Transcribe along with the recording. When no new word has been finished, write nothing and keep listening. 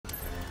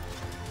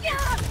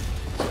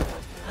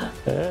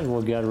It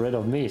will get rid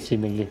of me,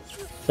 seemingly.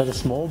 Is that a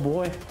small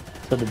boy?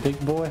 Is that a big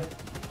boy?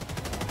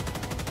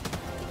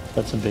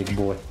 That's a big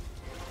boy.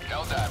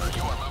 Helldiver,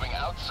 you are moving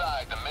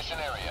outside the mission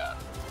area.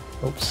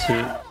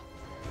 Oopsie.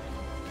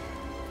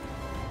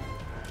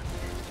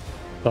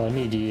 I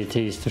need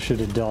EATs to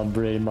shoot it down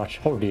pretty much.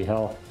 Holy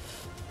hell.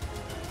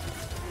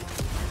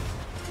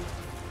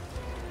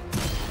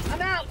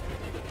 I'm out!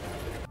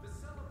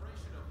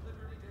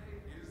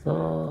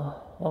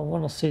 I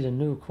want to see the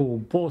new cool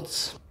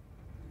boats.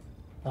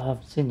 I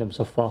haven't seen them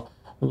so far.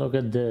 Look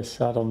at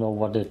this. I don't know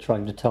what they're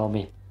trying to tell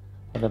me.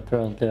 But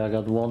apparently I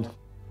got one.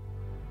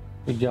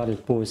 We got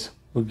it, boys.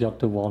 We got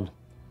the one.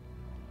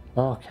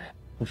 Okay.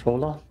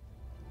 Controller.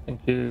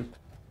 Thank you.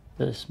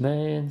 This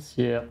means,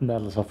 yeah,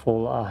 medals are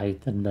full. I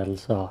hate that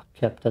medals are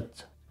kept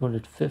at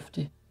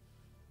 150.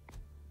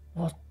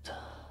 What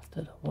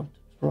did I want to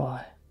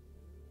try?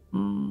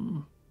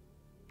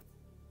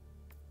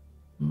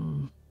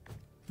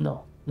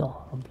 No,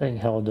 I'm playing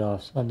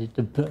Helldivers. I need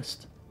the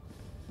best.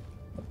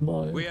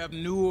 We have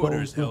new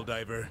orders,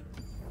 Helldiver.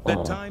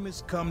 The time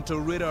has come to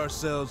rid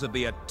ourselves of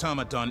the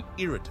automaton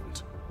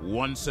irritant,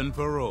 once and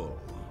for all.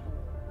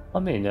 I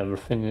mean,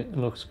 everything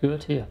looks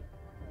good here.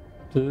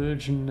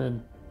 Durgen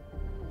and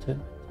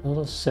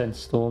other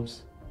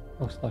sandstorms.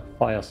 Looks like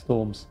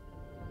firestorms.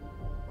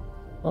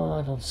 Oh,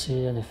 I don't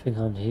see anything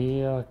on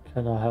here.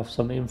 Can I have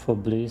some info,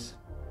 please?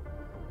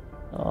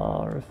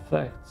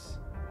 Effects.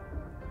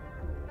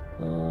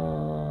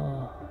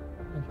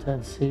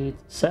 Intense heat.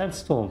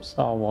 Sandstorms.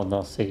 I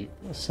wanna see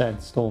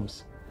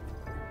sandstorms.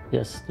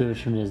 Yes,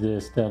 Durgen is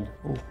this then.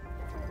 Ooh.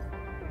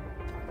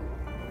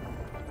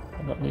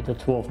 I don't need a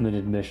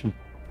 12-minute mission.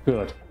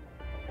 Good.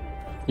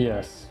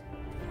 Yes.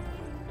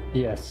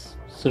 Yes.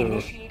 So.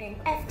 Initiating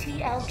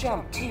FTL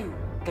jump to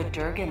the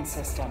Durgen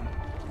system.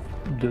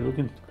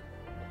 Durgen.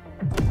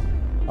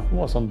 I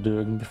was on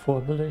Durgen before,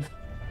 I believe.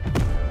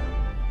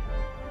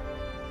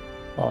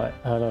 I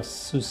had a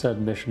suicide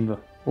mission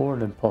or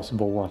an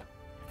impossible one.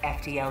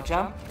 FTL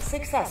jump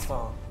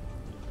successful.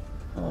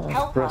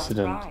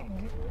 President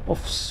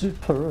of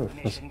Super Earth.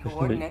 Mission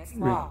coordinates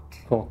locked.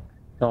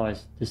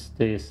 Nice. This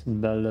day is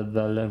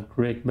Malevolent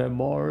Creek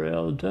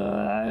Memorial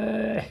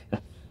Day.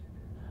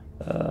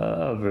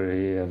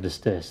 Every year on this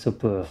day,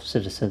 Super Earth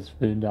citizens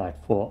will unite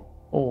for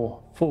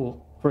all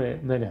full 3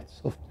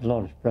 minutes of the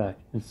launch pad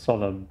in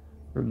solemn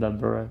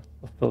remembrance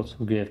of those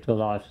who gave their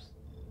lives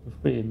to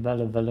free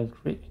Malevolent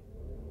Creek.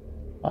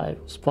 I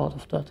was part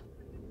of that.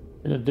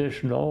 In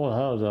addition, all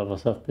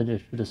Helldivers have been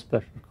issued a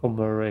special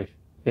commemoration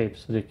cape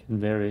so they can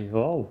marry.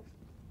 Oh,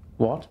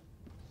 what?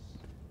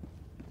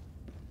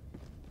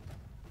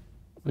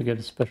 We get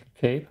a special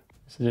cape.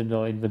 Is it in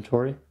our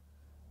inventory?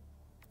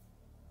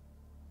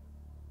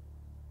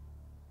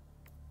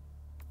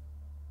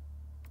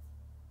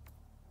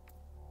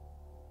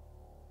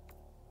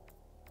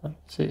 I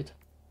don't see it.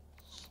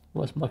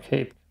 Where's my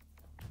cape?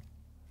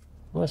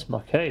 Where's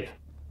my cape?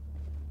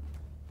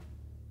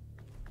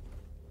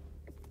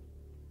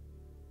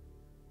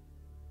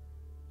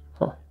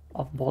 Huh,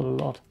 I've bought a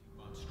lot.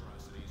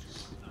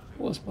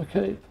 Where's my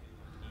cape?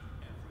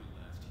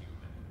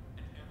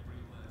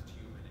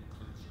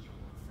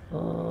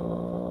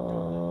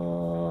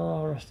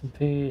 Rest in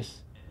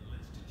peace.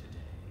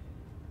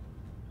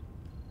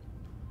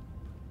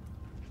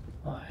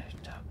 Oh,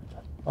 damn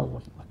it. I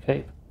want my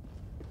cape.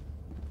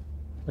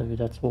 Maybe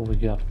that's all we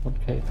got, one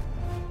cape.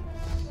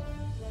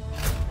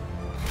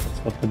 That's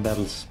what the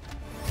medals.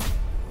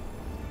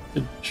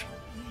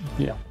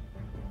 Yeah.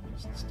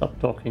 Stop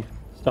talking.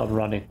 Stop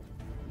running.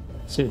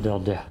 Sit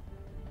down there.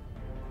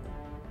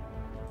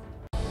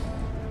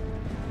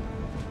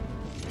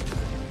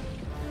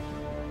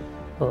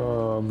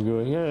 I'm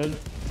going in.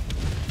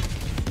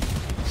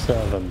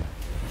 7.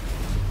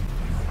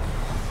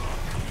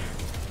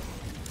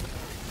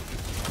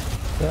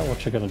 Yeah,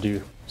 what you gonna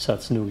do? Set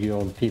snoog your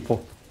own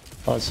people.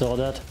 I saw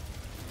that.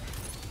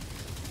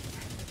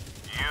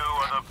 You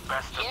are the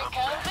best Here of the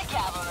comes best. the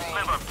cavalry.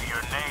 Live up to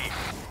your name.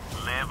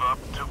 Live up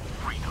to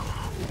freedom.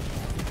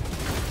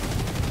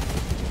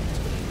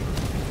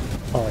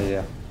 Oh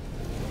yeah.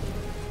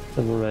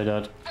 Don't worry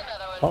that.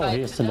 Oh,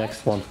 here's the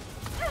next one.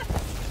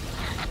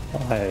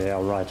 Oh yeah,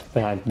 right,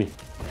 behind me.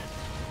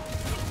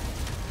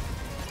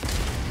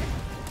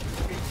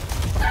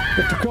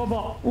 Get to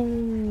cover!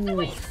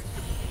 Ooh!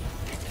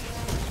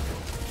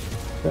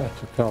 Get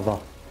to cover.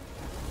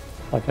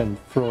 I can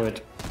throw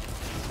it.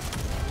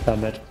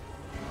 Damn it.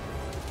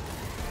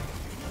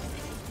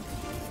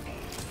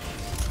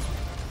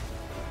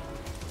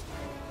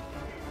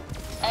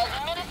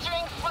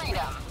 Administering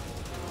freedom.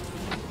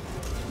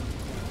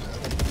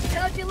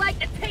 How'd you like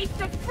the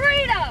taste of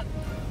freedom?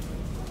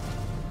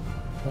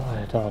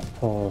 Right,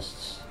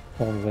 outposts.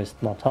 Don't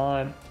waste my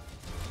time.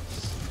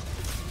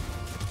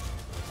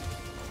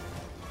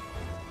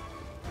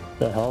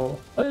 The hell?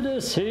 It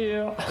is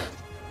here!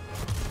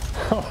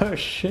 Oh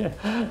shit,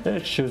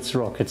 it shoots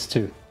rockets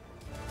too.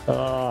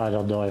 I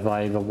don't know if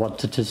I even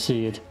wanted to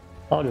see it.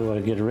 How do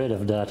I get rid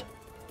of that?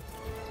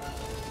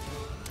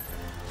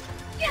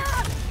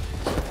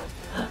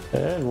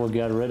 It will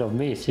get rid of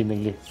me,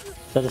 seemingly.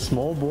 Is that a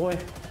small boy?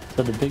 Is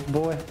that a big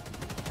boy?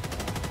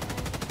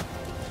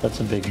 That's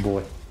a big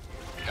boy.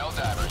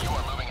 Helldiver, you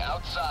are moving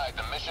outside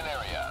the mission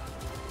area.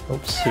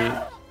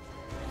 Oopsie.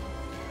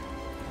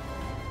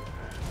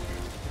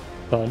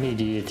 I need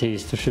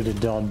EATs to shoot it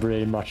down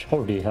pretty much.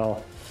 Holy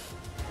hell.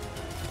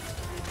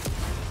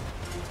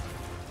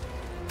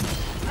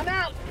 I'm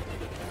out.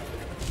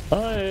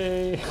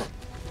 Hey!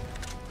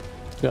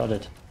 Got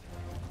it.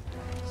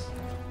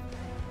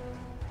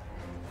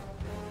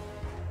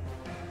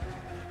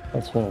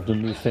 That's one of the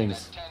new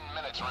things. 10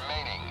 minutes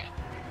remaining.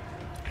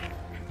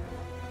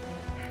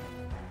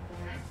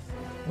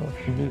 One of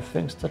the new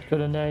things that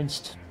got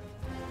announced.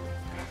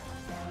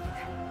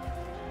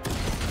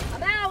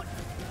 I'm out.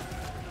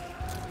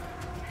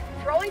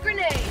 Throwing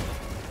grenade.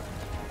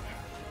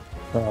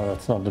 Oh,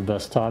 that's not the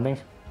best timing.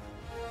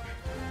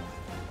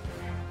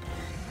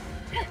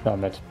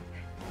 Damn it.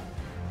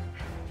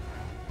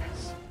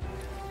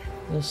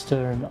 Is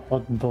there an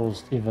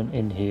outpost even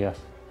in here?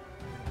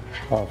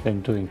 I've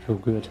been doing too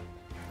good.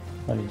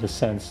 I need a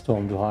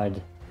sandstorm to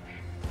hide.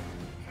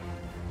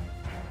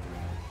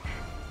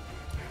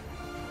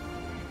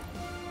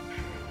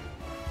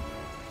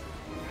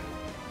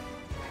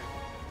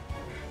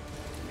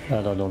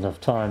 And I don't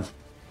have time.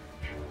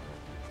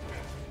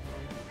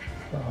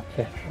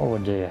 Okay, over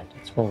there.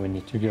 That's where we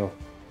need to go.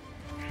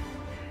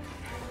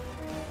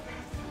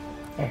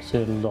 I see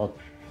a lot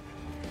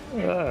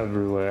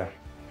everywhere.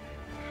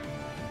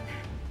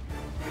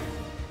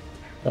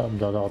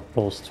 That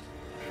outpost.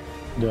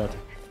 That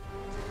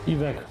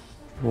evac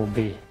will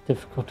be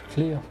difficult to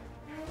clear.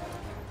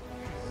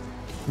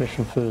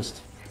 Mission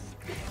first.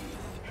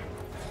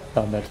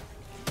 Damn it.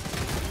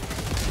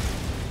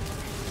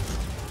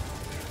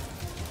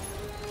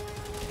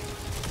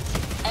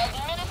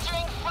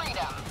 Administering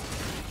freedom.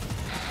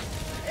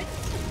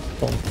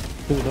 Don't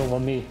do it over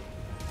me.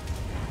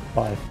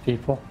 5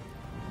 people.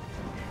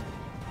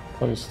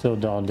 But it's still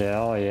down there.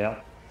 Oh yeah.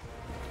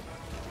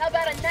 How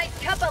about a nice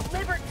cup of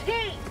liver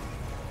tea?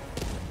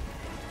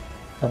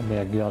 Oh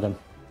yeah, got him.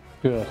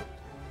 Good.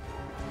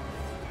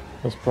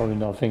 There's probably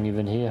nothing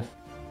even here.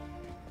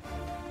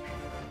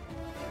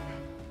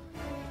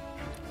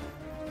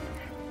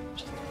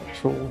 Just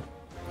patrol.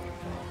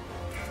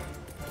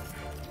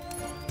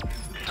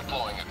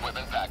 Deploying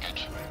equipment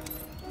package.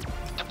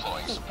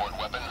 Deploying support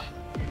weapon.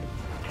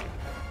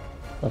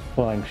 That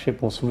flying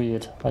ship was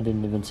weird. I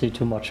didn't even see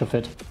too much of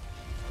it.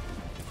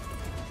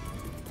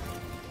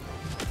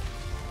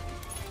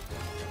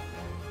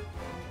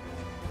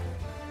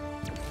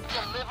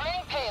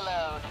 Delivering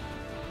payload.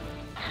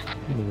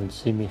 Didn't even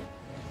see me.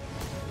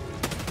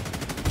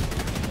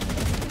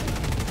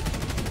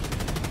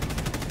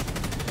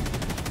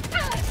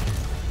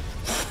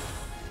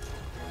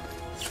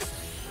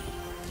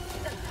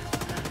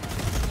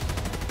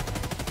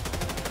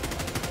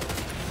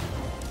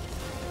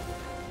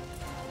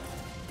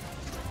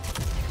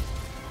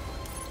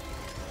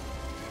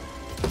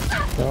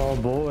 Oh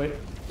boy.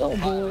 Oh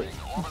boy.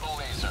 Orbital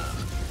laser.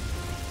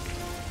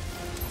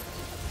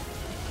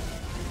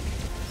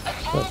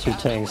 Got 2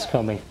 tanks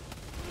coming.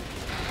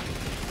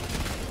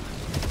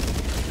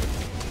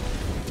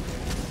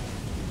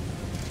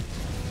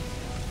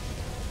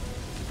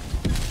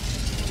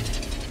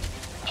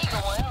 Eagle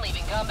 1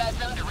 leaving combat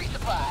zone to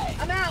resupply.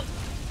 I'm out.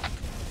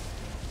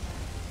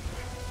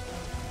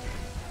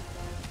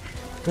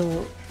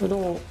 No,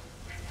 no.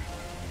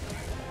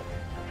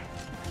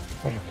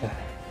 Okay.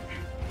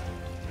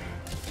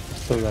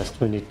 The rest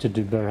we need to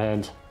do bare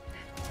hand.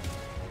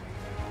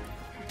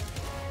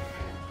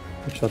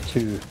 Which are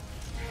 2.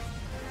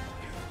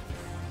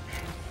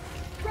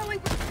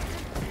 Throwing.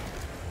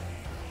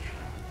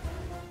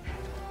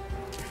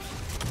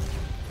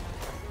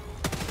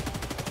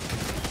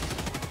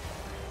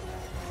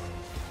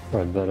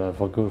 Right, better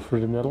if I go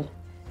through the middle.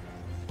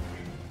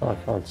 I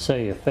can't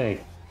say a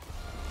thing.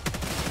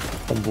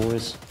 Come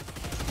boys.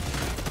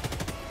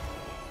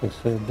 Thanks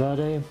for your bad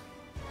aim.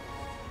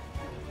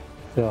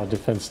 There are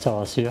defense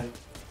towers here.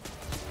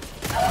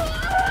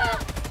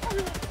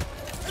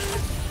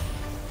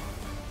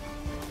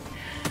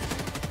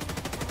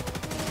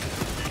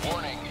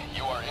 Warning,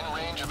 you are in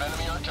range of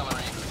enemy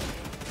artillery.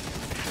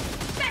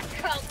 That's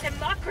called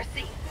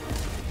democracy.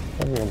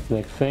 I won't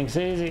make things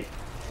easy.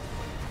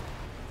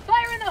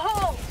 Fire in the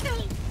hole.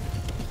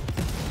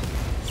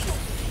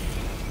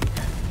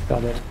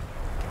 Got it.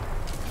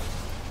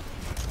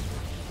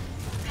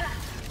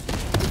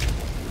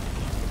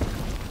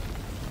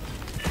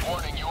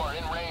 Warning, you are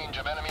in range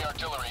of enemy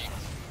artillery.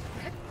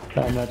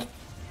 Damn it.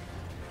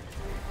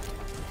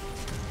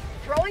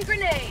 Throwing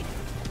grenade.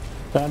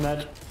 Damn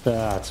it.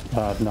 That's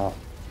bad now.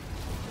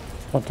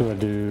 What do I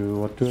do?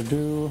 What do I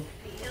do?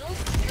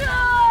 Feels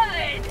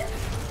good.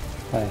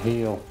 I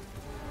heal.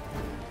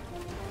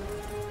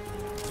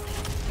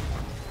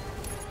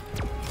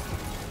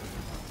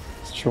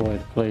 Destroy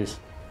it, please.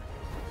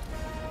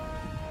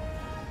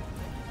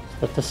 Is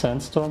that the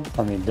sandstorm?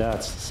 I mean,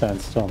 that's the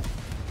sandstorm.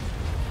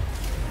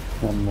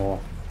 One more.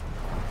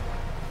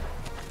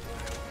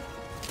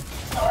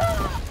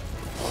 Oh,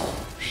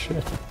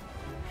 shit.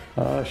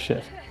 Oh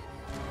shit.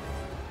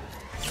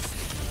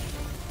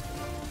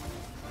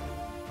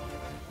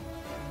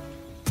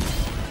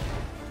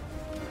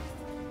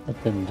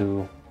 That didn't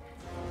do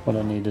what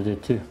I needed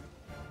it to.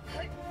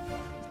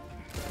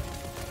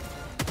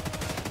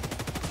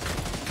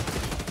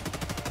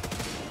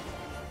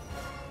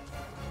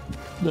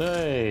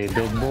 Hey,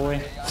 big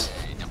boy.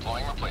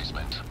 Deploying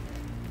replacement.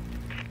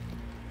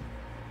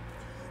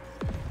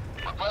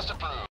 Request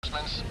approved.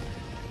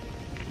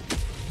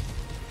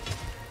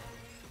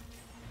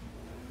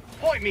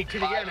 Point me to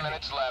the 5 enemy.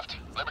 minutes left.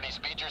 Liberty,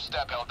 speed your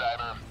step,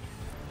 Helldiver.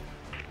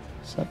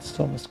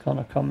 Sandstorm is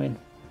gonna come in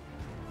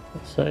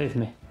and save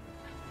me.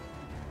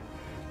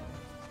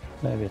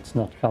 Maybe it's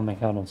not coming.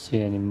 I don't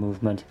see any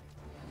movement.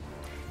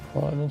 I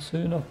don't see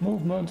enough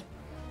movement.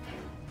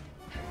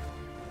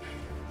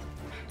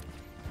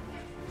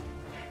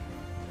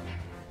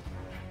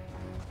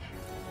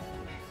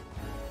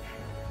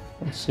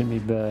 Don't see me,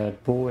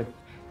 bad boy.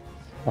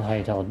 I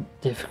hate how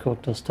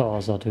difficult the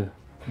stars are to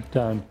put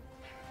down.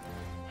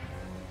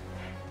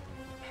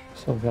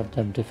 So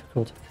goddamn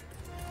difficult.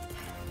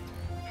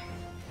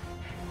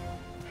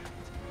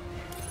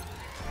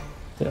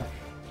 Yeah.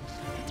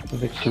 The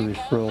victory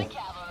throw.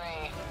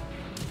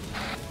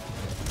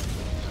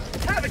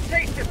 Have a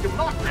taste of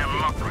democracy.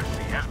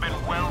 Democracy has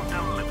been well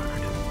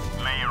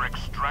delivered. May your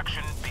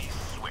extraction be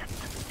swift.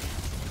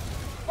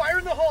 Fire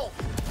in the hole.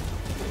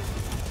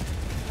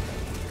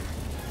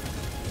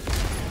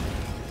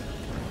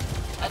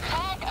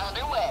 Attack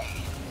underway.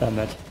 Damn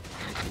it.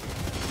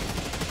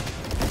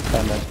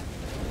 Damn it.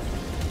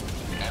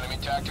 Enemy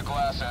tactical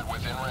asset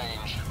within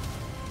range.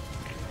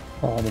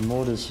 Oh, the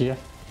mortar's here.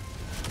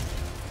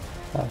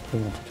 I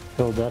actually wanted to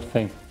kill that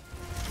thing.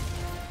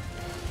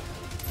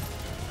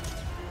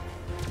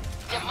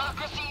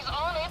 Democracy's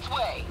on its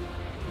way.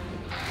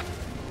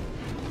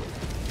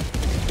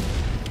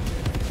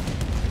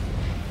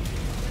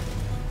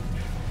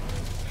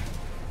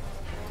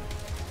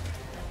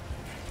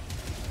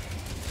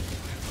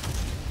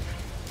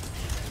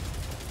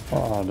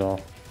 Oh no.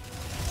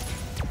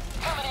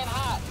 Coming in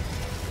hot.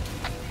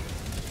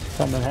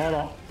 Coming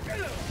harder.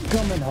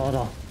 Coming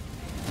harder.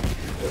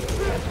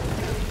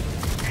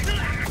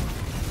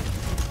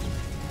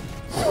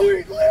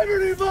 Sweet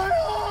liberty, my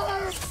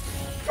arm!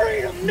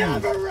 Freedom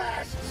never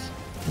rests!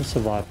 We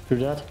survived through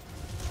that.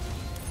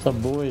 What's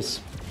up, boys?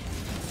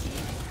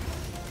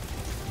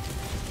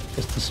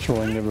 Just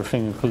destroying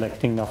everything and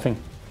collecting nothing.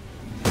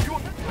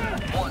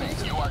 Warning,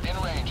 you are in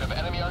range of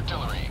enemy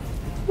artillery.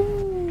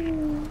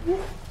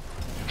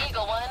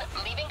 Eagle 1,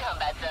 leaving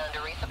combat zone to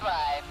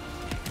resupply.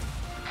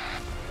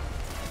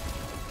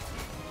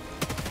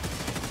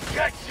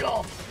 Get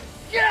some!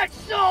 Get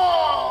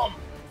some!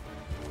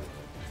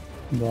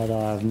 But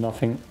I have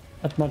nothing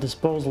at my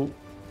disposal.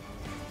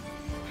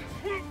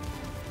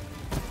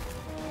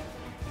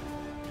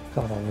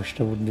 God, I wish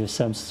there would be a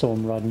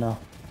sandstorm right now.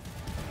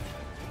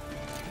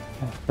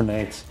 Oh,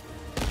 grenades.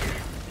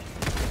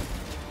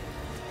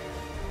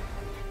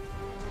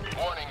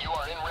 Warning, you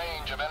are in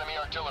range of enemy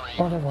artillery.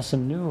 Oh, that was a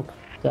nuke.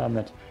 Damn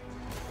it.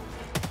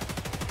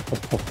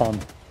 Just for fun.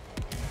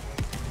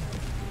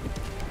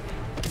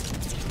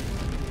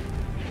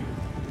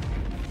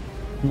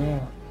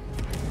 No.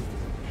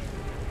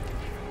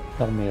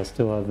 Tell me I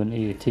still have an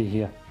EAT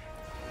here.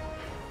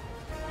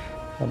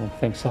 I don't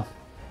think so.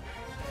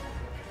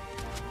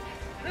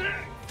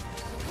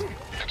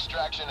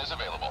 Extraction is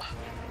available.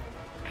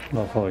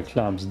 Not how he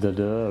climbs the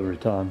door every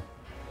time.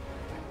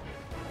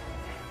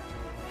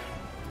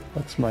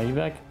 That's my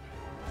evac?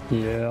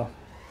 Yeah.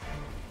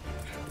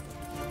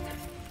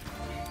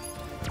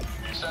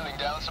 Sending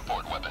down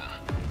support weapon.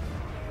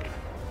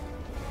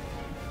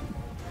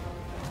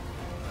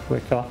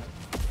 Quicker.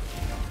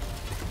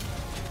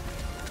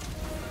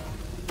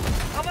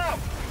 I'm out!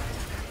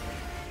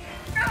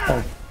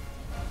 Oh.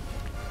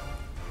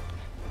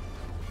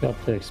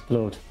 Got to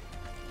explode.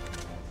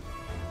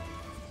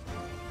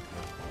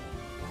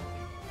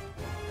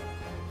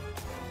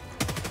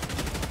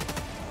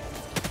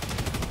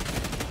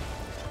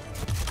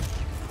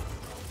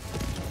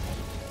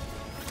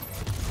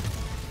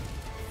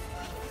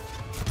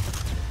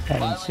 I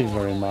don't see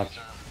very much.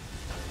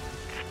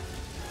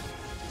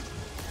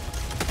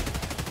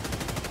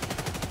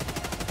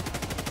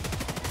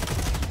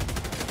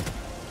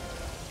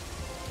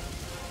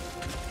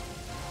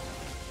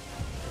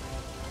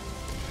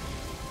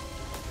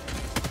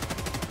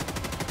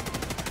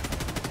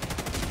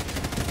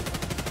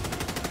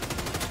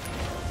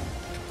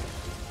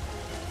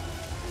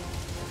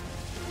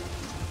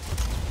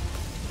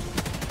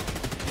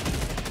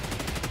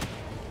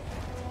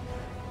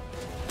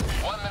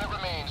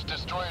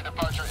 Destroyer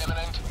departure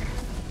imminent.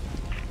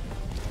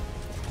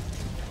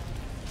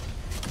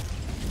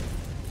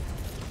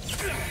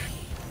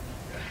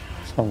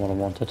 That's not what I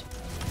wanted.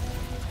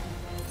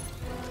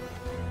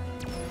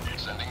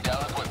 Sending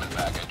down equipment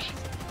package.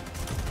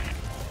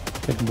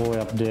 Big boy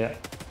up there.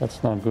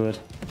 That's not good.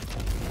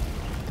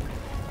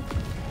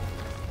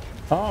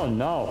 Oh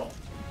no!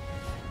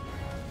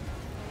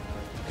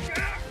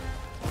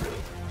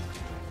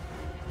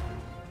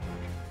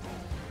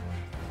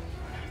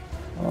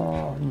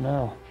 Oh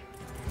no.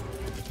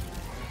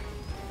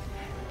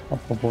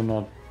 That's probably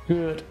not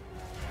good.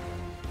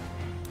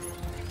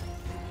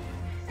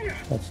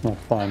 That's not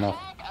far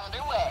enough.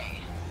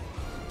 Underway.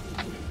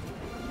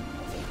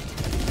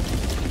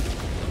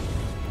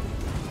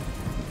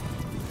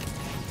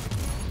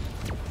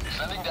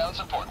 Sending down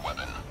support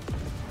weapon.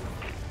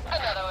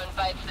 Another one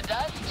bites the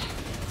dust.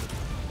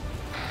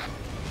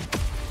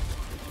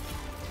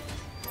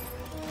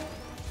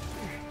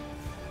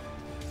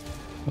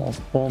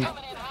 Last bomb.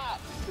 Coming in hot.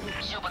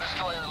 Super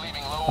destroyer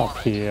leaving low Up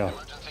orbit. here.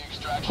 Emergency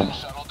extraction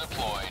shuttle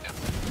deployed.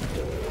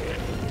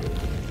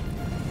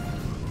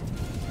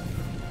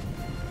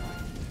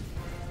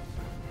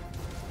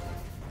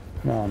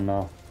 No,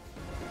 no.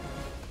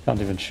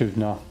 Can't even shoot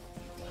now.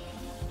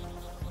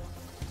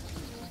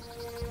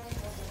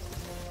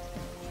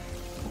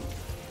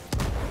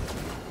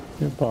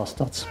 You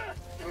bastards.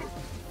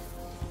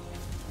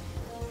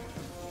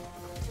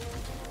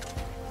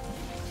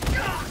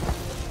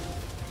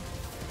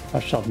 I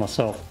shot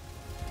myself.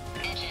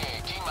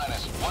 ETA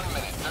T-minus 1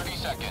 minute, 30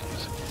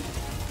 seconds.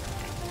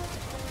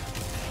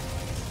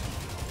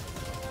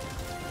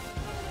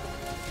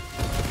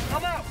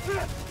 I'm out!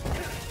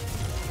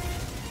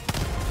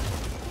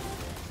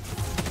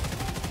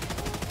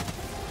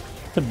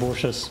 The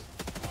bushes.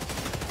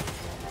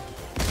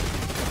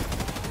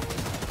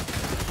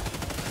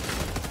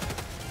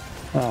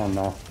 Oh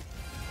no.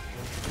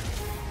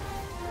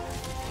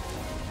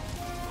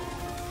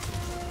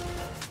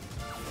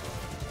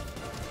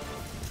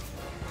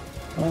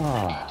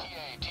 Ah.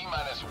 ETA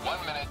T-minus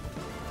 1 minute.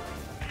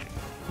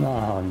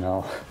 Oh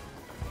no.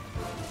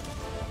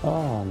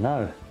 Oh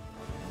no.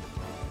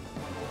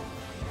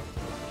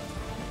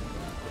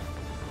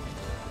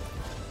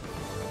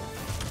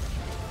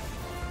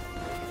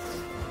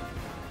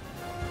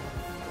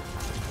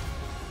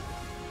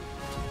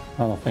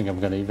 I don't think I'm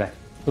gonna evac.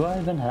 Do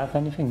I even have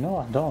anything? No,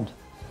 I don't.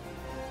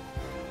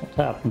 What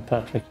happened,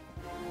 Patrick?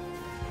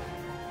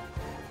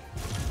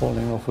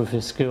 Falling off with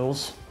his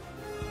skills.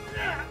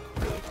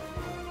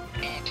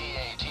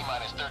 ETA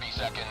T-minus 30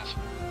 seconds.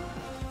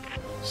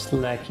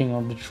 Slacking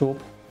on the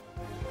troop.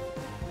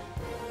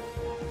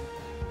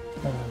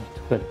 I need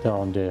to get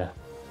down there.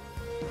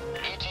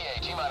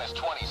 ETA T-minus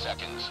 20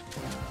 seconds.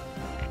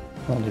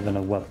 Not even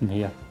a weapon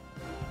here.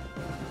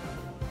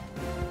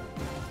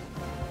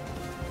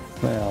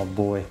 Oh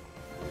boy.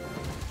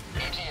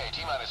 ETA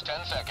T-minus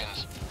 10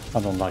 seconds. I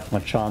don't like my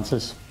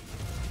chances.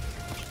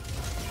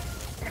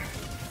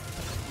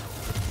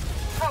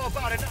 How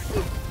about it?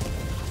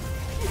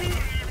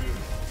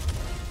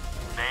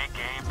 They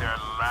gave their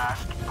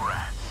last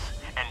breaths,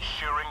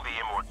 ensuring the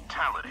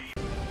immortality.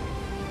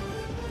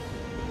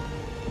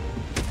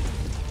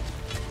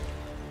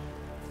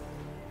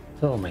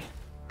 Tell me.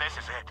 This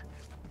is it.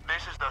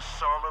 This is the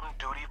solemn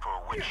duty for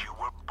which you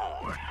were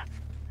born.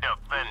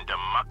 Defend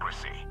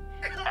democracy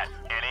at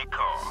any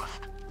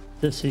cost.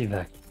 This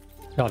evac.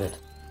 Got it.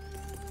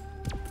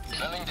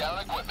 Sending down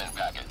equipment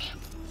package.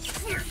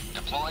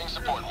 Deploying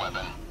support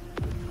weapon.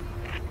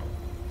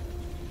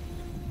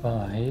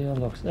 Here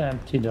looks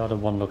empty, the other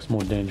one looks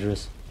more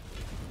dangerous.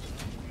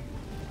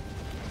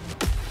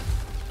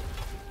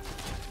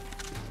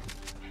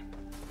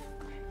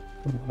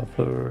 From what I've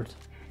heard.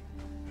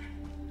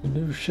 The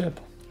new ship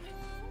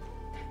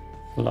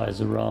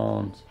flies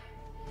around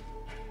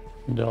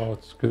in the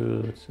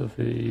outskirts of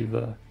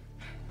Eva.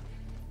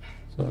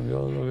 So we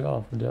gotta look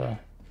out for that.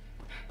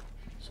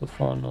 So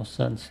far no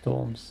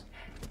sandstorms.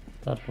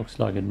 That looks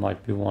like it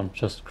might be one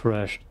just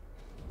crashed.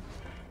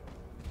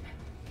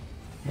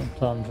 No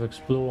time to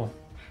explore.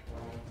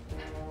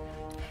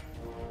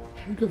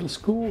 We got a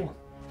school.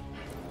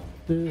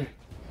 There.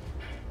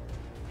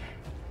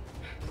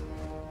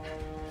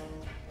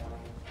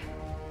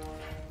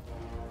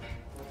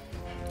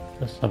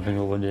 There's something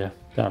over there.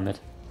 Damn it.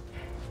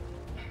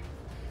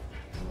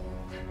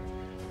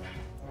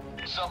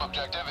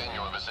 Sub-objective in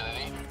your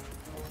vicinity.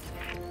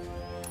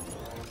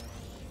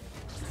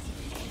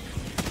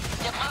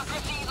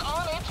 Democracy's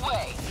on its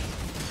way.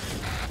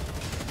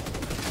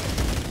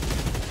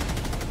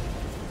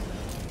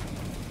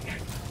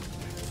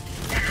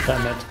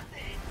 Damn it.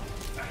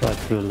 Right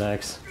through the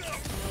legs.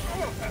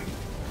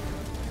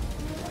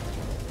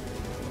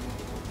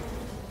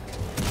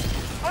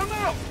 I'm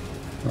out!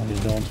 No, you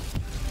don't.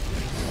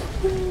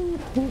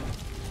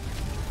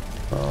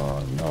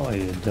 Oh, no,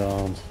 you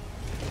don't.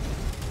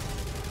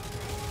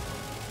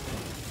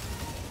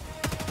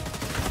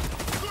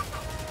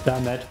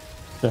 Damn it.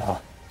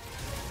 Ah.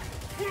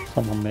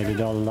 Someone made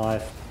it all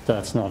alive.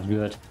 That's not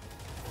good.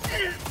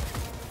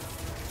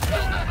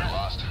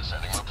 Lost.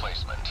 Sending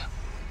replacement.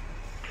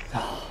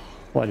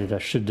 Why did I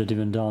shoot that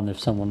even down if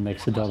someone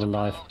makes it all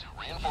alive?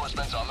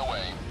 Reinforcements on the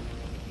way.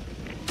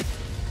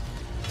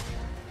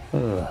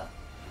 Ugh.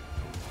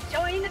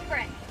 Joining the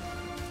fray.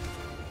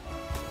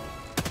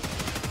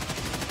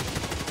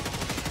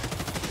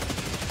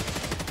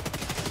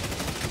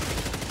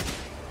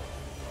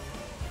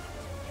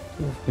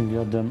 We can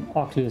get them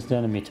ugliest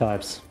enemy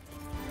types.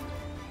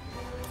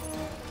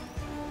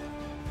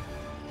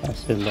 I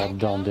see a lot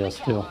down there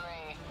still.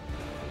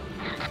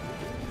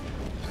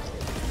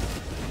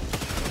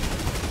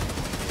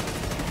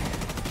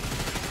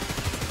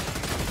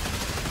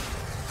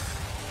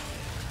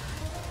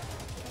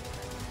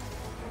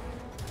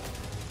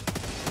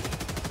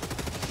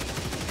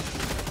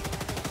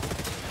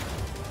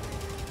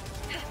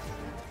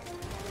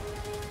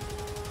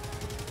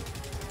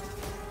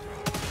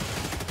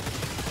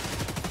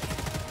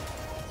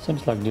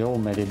 Seems like they all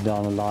made it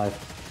down alive.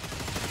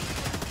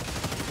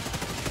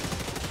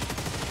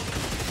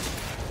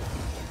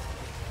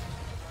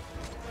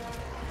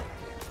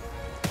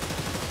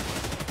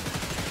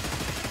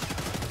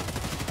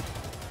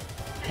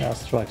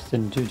 Airstrikes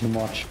didn't do too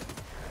much.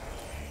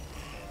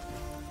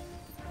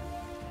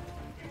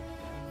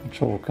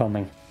 Control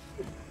coming.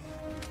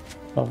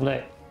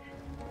 Lovely.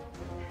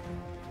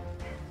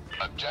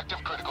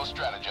 Objective critical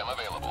stratagem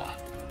available.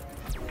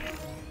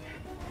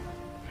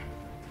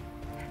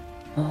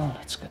 Oh,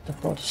 let's get the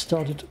party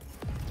started.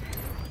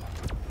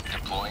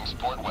 Deploying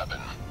support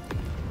weapon.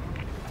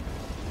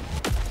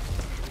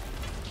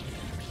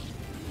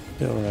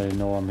 They already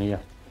know I'm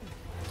here.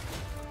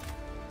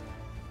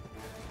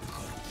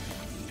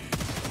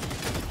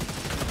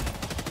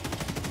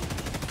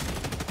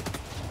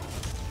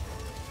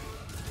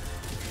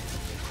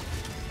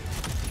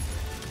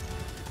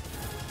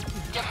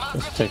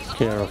 Just take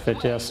care of it,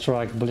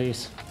 airstrike,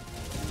 please.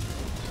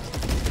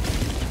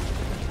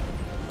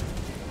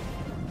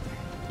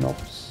 Nope,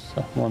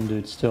 one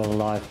dude's still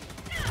alive.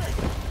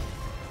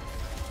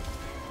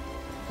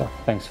 Oh,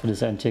 thanks for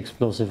this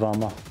anti-explosive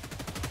armor.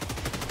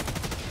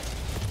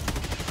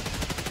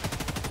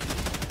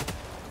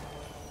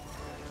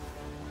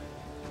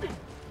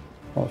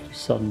 All of a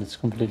sudden it's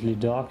completely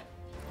dark.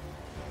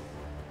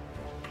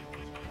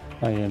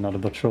 Oh yeah, another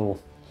patrol.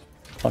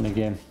 Funny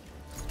game.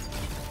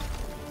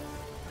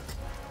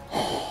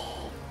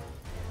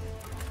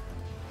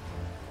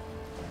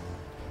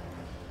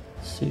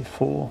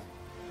 C4.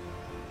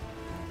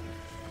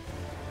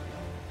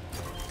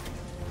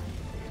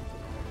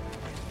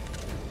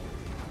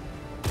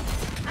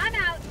 I'm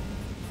out.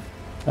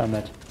 Damn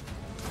it.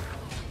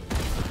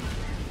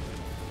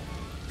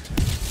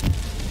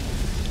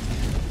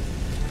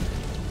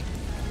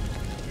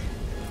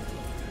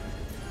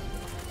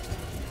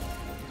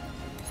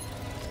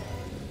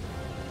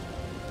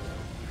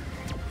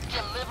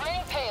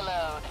 Delivering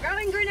payload.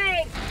 Throwing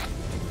grenade.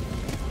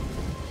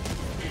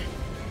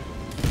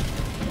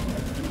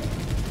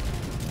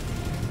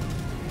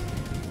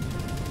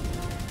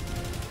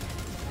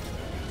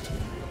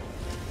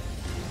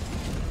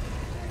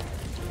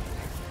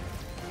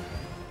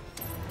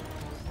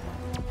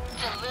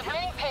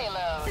 Delivering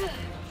payload.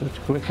 Bit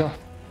quicker.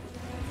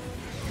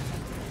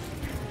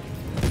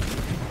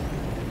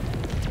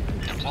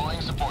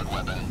 Deploying support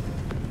weapon.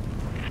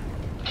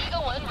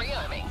 Eagle 1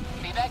 rearming.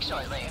 Be back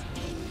shortly.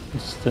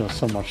 There's still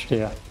so much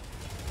there.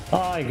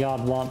 I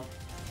got one.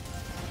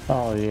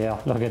 Oh yeah,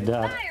 look at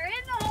that. Fire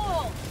in the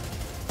hole.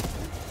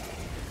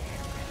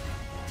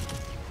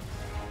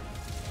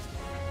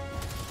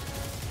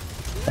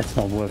 That's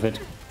not worth it.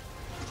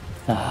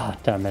 Ah,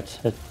 damn it.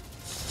 It's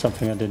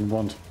something I didn't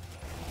want.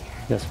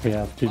 Guess we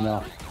have to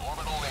now.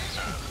 Orbital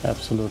laser.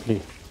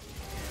 Absolutely.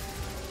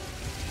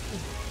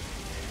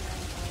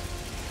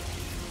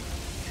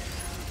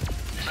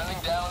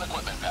 Sending down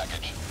equipment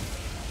package.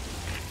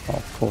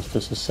 Of course,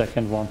 there's a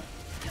second one.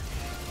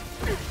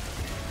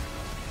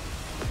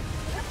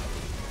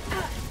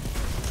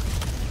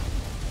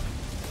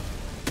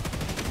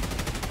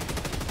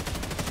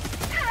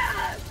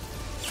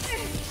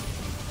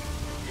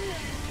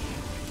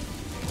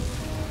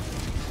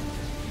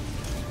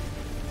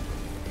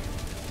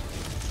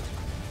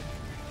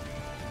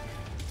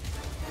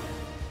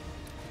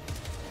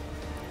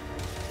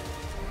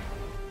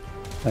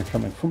 They're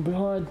coming from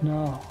behind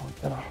now.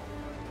 I gotta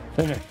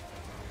finish.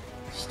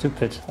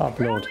 Stupid upload.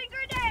 Throwing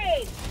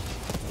grenade.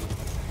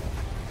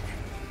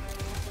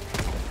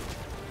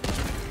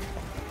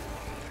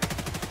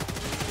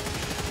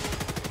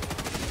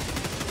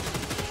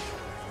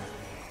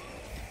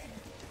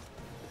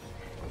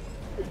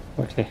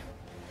 Quickly.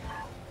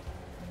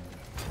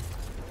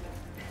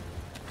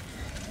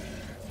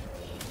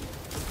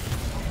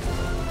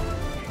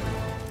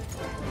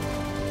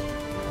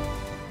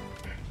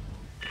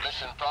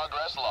 Mission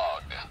progress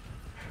logged.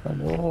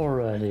 And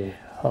already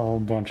a whole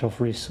bunch of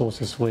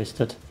resources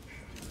wasted.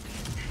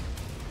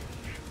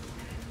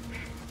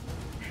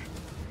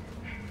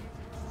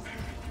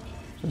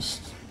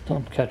 Just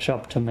don't catch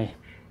up to me.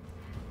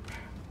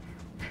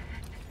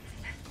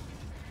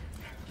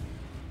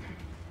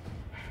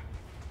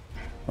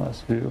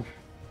 Nice view.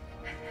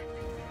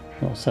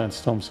 No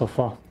sandstorm so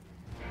far.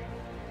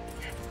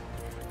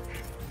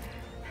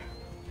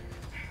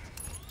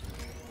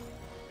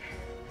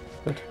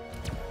 Good.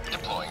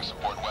 Deploying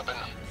support weapon.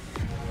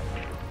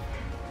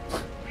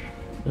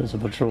 There's a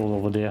patrol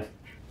over there.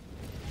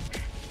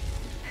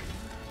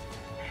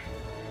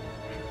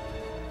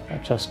 I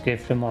just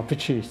gave them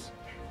RPGs.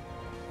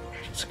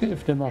 Just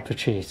gave them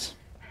RPGs.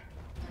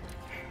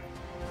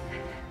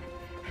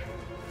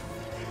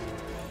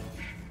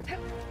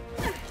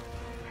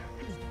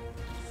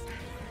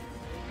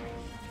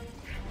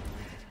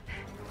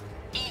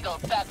 Eagle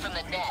back from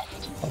the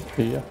nest. Up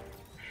here.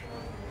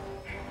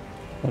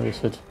 Where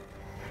is it?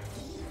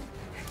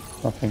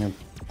 Nothing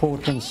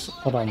important,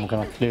 but I'm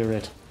gonna clear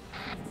it.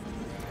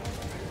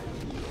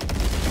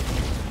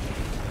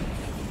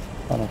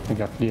 I don't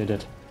think I cleared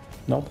it.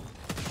 Nope.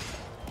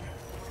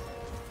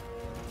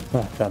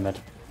 Ah, damn it.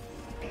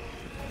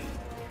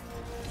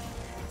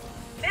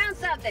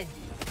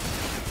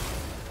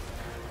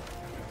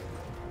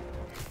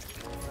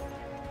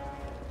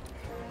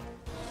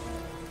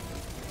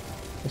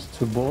 Just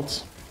 2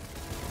 boats.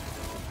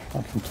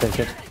 I can take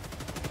it.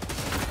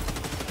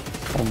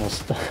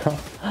 Almost,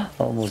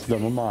 almost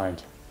never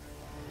mind.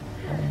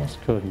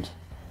 Almost couldn't.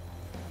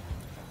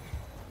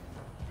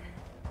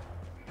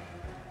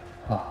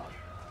 Oh.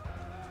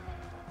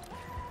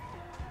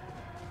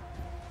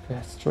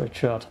 Okay, straight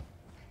shot.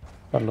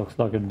 That looks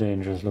like a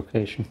dangerous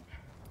location.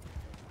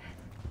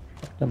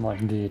 There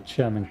might be a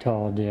jamming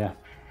tower there.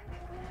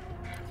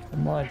 There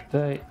might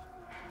be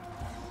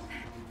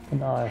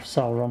an Eye of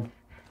Sauron.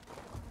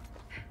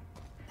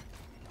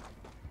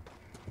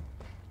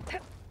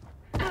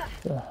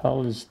 The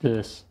hell is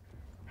this?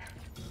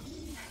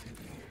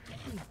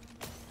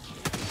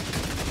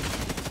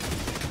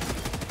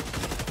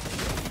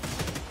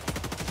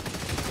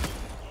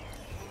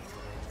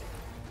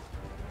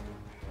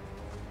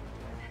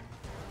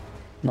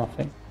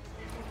 Nothing.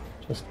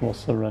 Just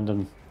was a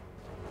random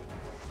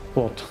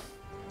bot.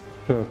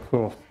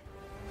 Circle.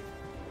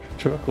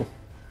 Circle.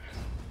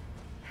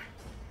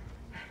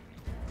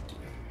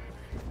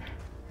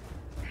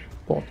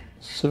 Bot.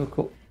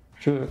 Circle.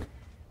 Jerk.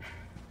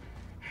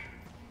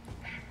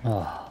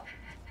 Ah.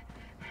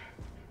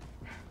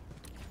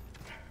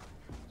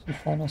 So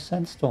far no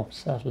sandstorms,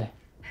 sadly.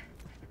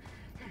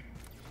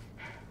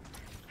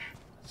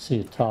 Let's see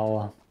a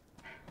tower.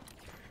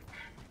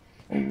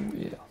 Oh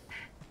yeah.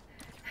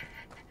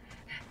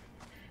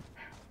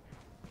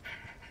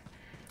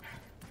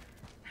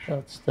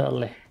 That's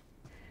deadly.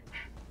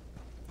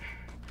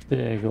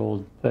 Big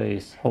old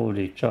base.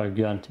 Holy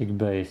gigantic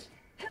base.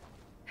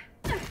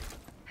 I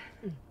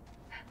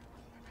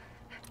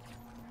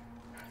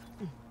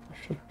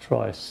should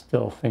try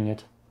stealthing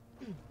it.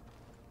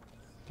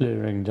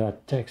 Clearing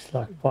that takes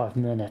like 5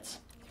 minutes.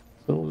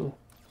 Solo.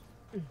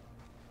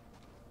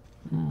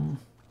 I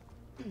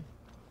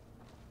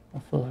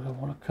feel like I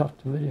want to cut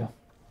the video.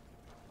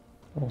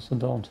 I also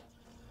don't.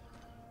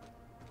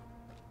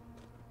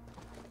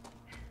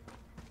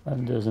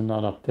 And there's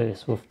another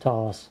base with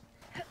towers.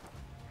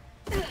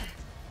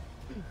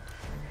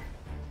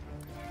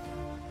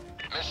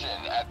 Mission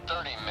at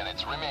 30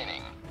 minutes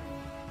remaining.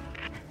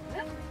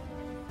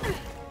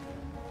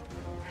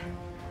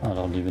 I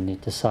don't even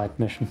need the side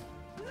mission.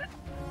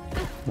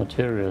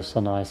 Materials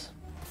are nice.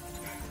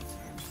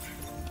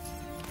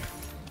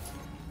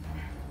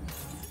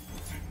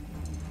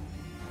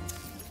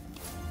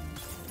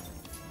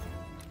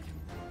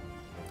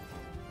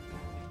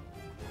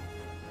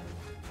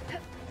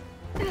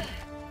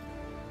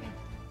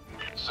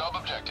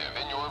 Sub-objective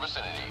in your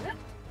vicinity.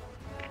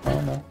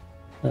 Oh no.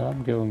 Yeah,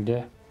 I'm going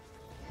there.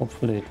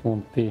 Hopefully it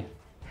won't be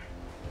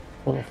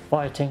full of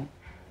fighting.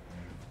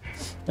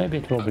 Maybe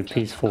it will be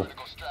peaceful.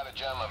 Critical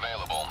stratagem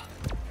available.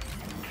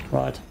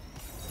 Right.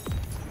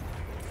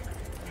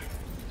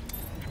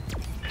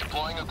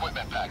 Deploying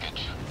equipment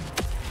package.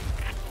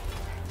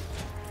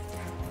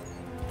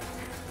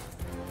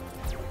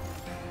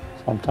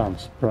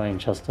 Sometimes brain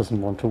just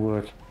doesn't want to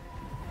work.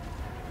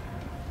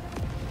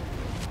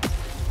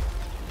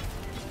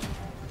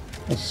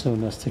 As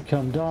soon as they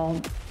come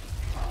down,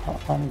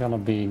 I'm gonna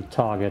be in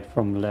target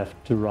from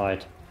left to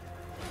right.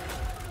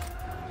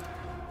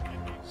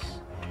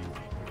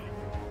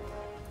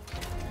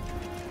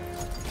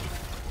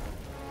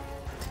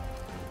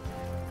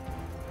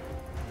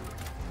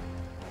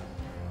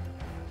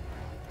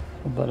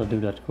 I better do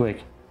that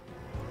quick.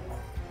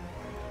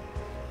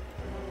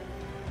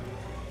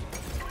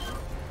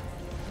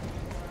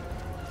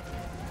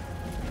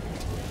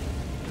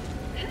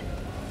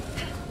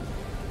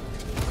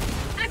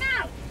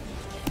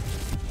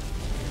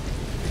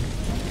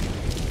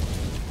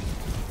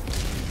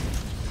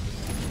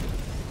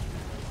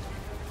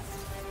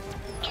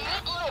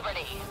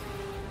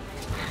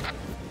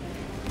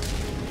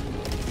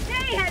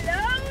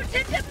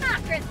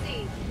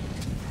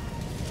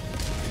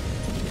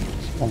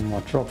 One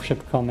more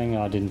dropship coming.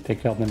 I didn't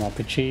pick up an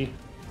RPG.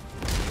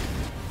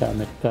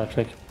 Damn it,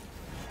 Patrick.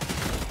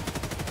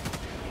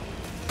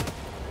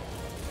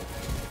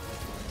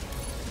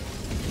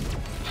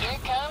 Here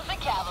comes the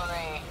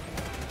cavalry.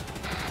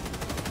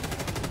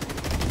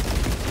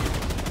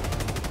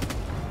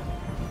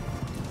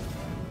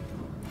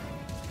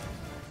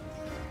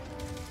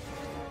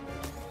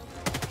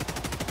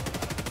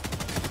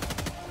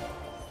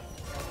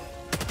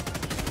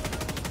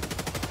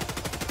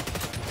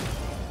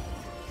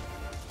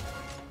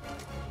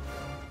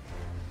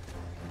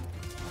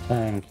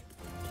 Tank.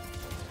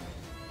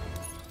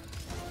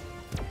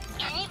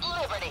 Keep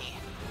liberty.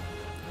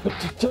 Hit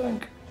the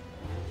tank.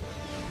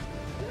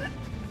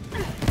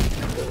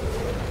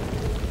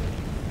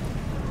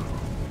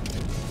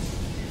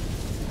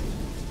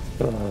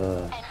 An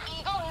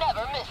eagle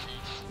never misses.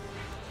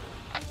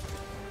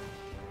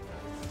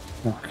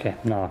 Okay,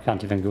 no, I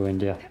can't even go in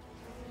there.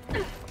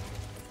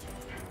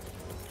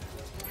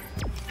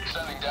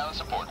 Sending down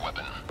support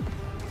weapon.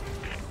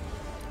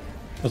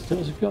 Because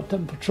there's a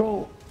goddamn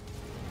patrol.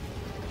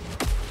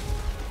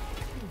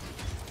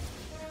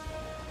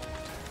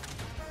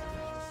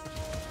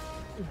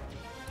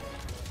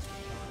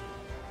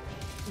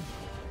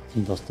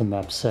 What does the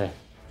map say?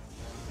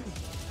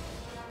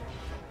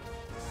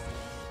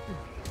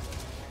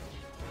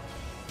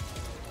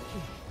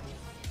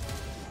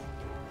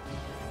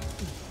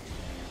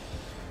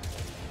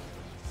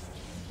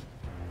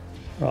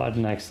 Right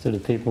next to the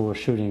people who were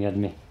shooting at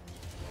me.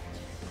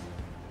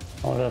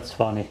 Oh, that's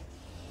funny.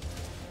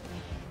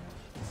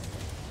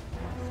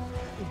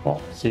 Oh,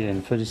 see you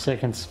in 30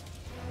 seconds.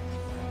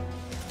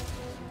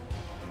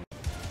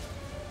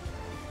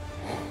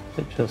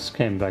 It just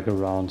came back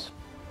around.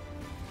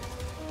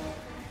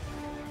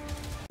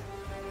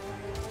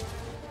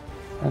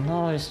 And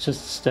now he's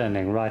just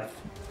standing right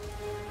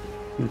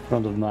in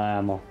front of my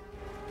ammo.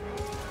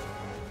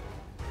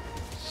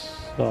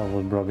 So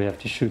we'll probably have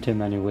to shoot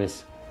him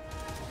anyways.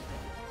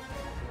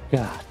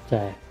 God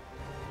damn.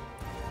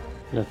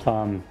 By the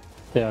time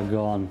they're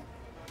gone,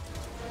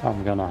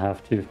 I'm gonna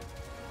have to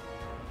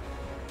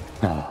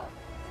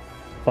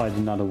fight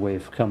another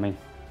wave coming.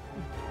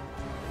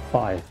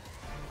 5,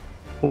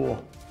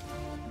 4,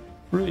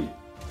 3,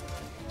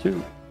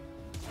 2,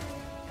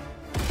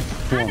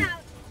 1.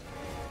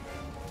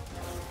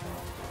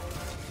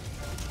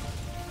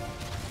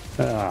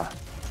 Ah,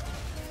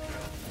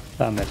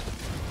 damn it.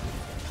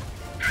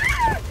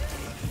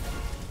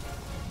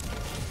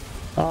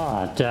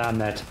 Ah,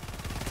 damn it.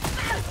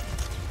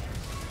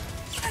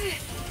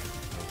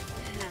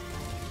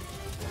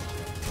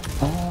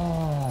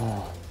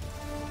 Oh,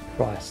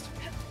 Christ.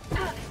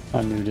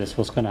 I knew this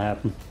was gonna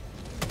happen.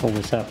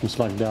 Always happens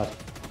like that.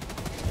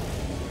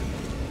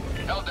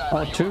 Helldiver,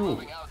 Oh, you are 2.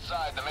 moving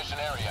outside the mission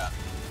area.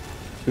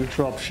 2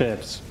 drop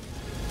ships.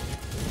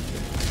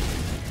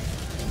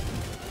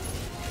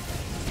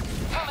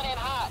 Coming in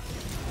hot.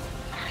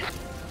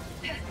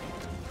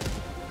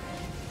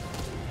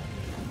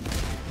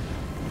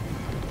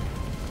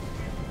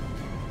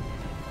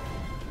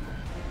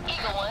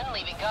 Eagle 1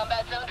 leaving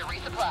combat zone to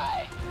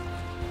resupply.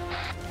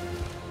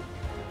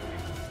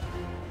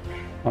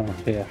 I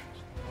don't care.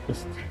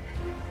 Just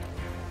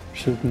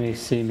shoot me,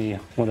 see me,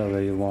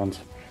 whatever you want.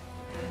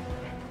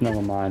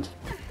 Never mind.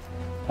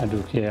 I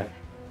do care.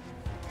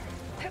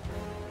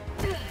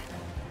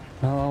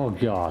 Oh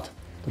god,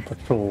 the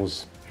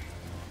patrols.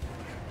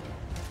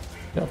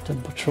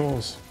 Goddamn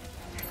patrols.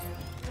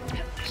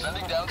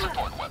 Sending down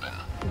support weapon.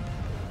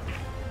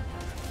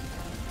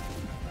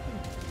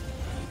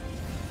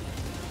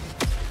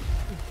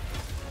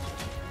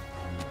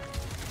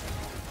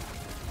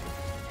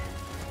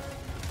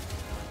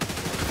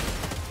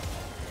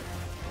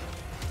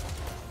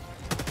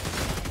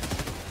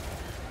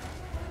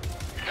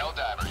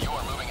 Helldiver, you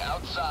are moving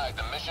outside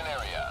the mission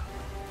area.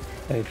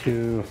 Thank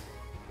you.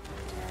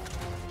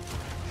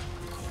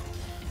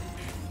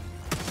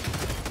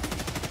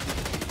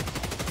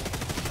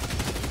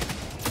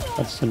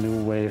 That's the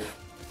new wave.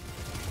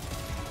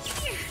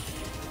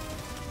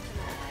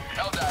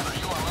 Helldiver,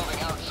 you are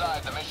moving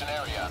outside the mission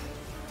area.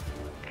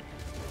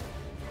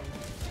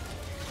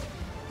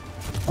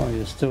 Oh,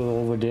 you're still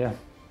over there.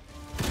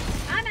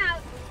 I'm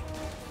out.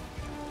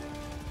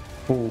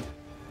 Oh.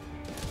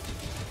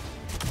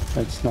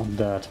 It's not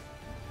that.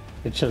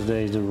 It's just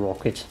there is a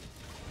rocket.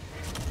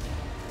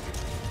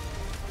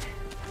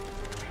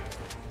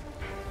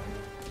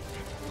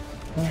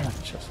 Ah,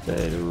 just there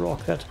is a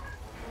rocket.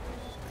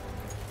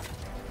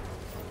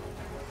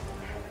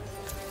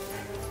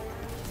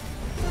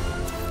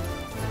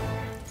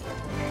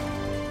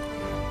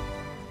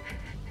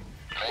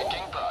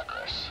 Making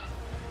progress.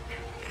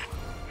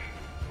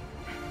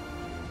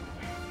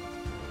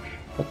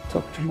 That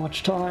took too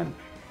much time.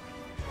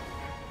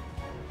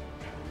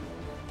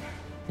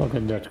 Look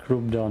at that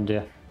group down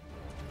there.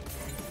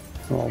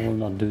 No, I will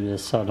not do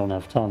this. I don't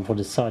have time for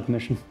this side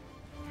mission.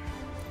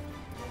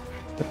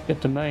 But get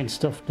the main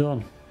stuff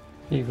done.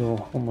 Here you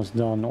go, almost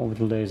done.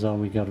 Orbital laser,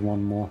 we got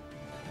one more.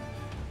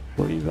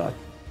 For evac.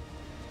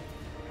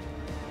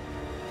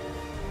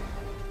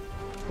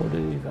 For the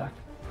evac.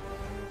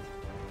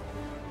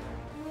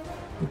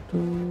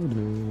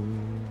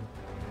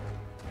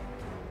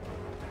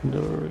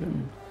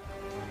 Durgen.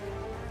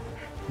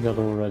 Got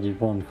already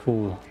one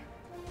cool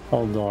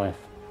Helldive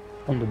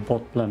on the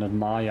bot planet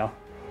Maya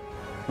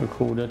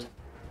recorded,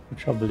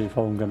 which I believe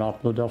I'm gonna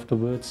upload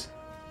afterwards,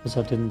 because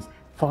I didn't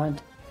find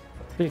a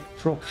big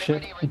drop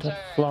ship that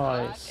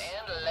flies.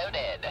 And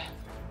loaded.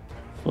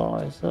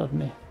 Flies at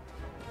me.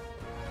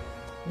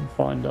 Didn't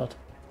find that.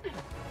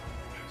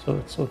 So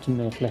it's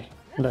ultimately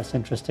less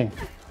interesting.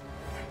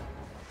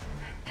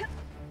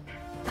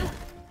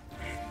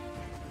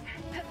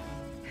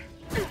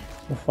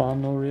 So far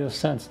no real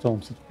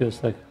sandstorms, it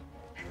feels like.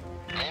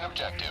 Main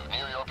objective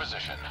near your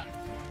position.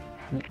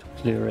 Need to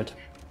clear it.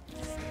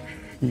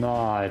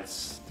 Nah,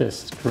 it's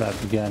this crap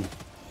again.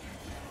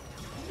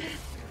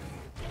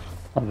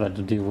 I've had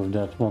to deal with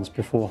that once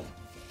before.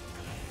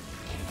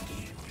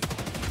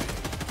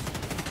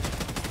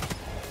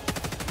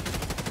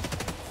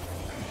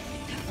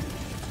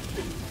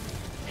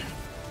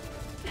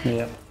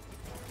 Yep.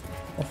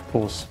 Of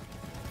course.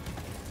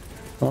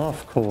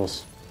 Of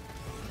course.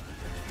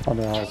 How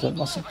the hell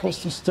am I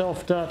supposed to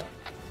stealth that?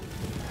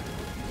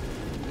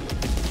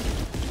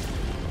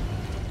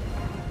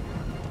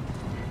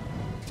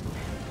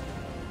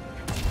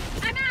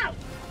 I'm out.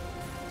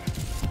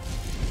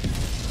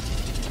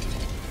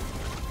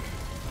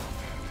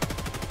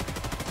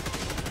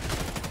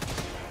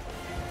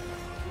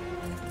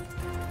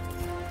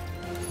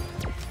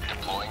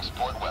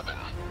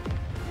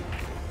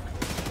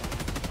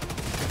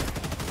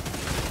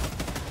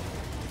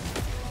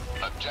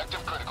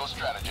 Objective critical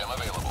stratagem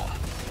available.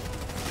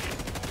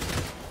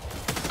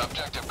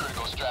 Objective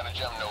critical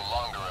stratagem no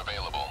longer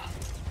available.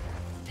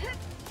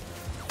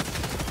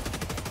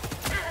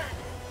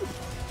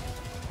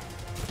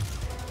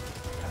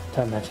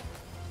 Damn it.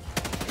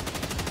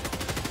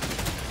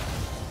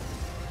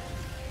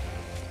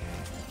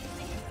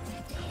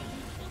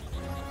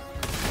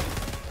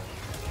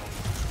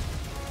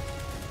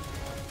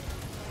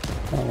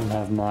 I don't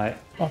have my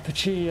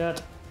RPG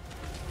yet.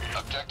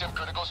 Objective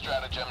critical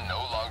stratagem no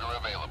longer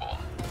available.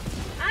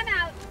 I'm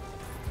out.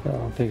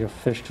 Oh, bigger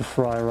fish to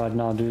fry right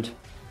now, dude.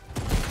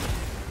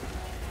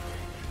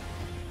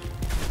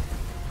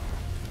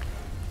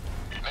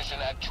 Mission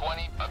at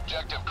 20.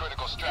 Objective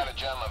critical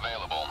stratagem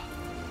available.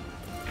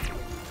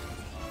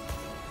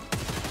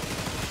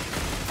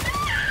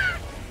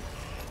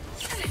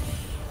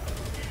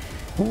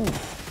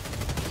 Oof.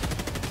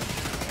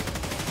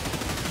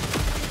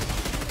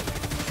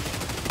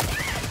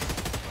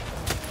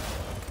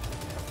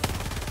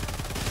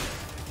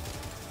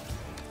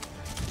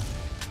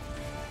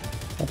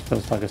 That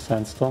feels like a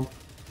sandstorm.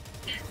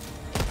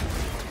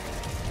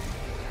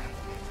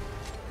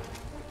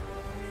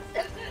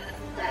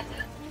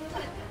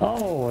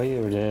 Oh,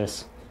 here it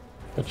is.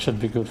 That should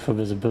be good for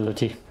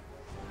visibility,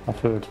 I've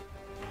heard.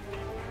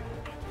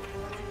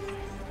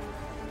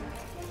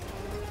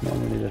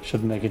 Normally that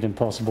should make it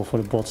impossible for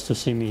the bots to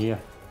see me here.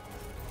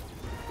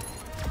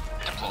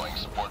 Deploying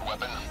support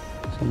weapon.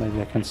 So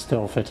maybe I can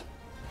stealth it.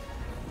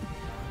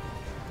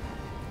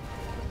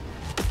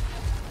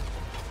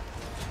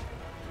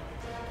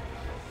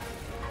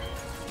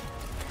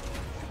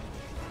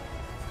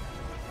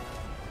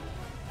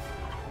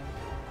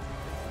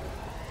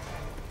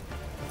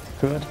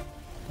 Good.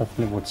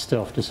 Definitely would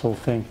stealth this whole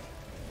thing.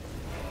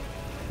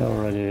 They're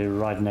already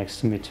right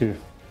next to me too.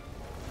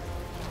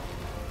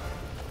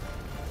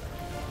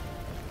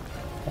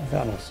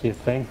 I don't see a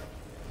thing.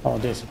 Oh,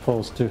 they're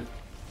supposed to.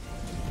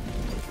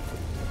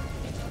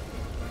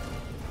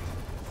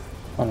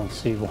 I don't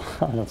see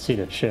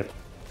that ship.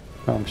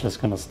 I'm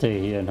just gonna stay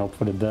here and hope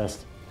for the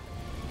best.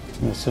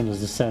 And as soon as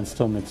the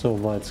sandstorm is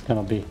over, it's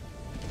gonna be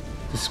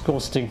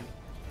disgusting.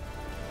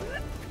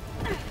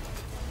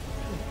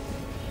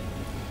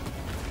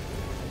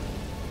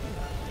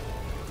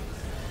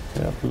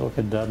 Yep, look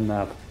at that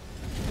map.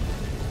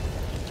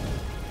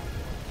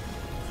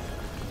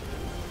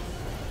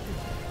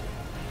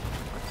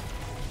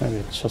 Maybe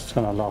it's just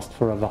gonna last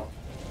forever.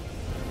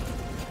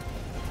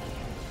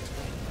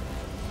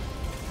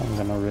 I'm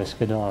gonna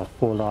risk it all,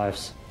 4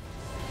 lives.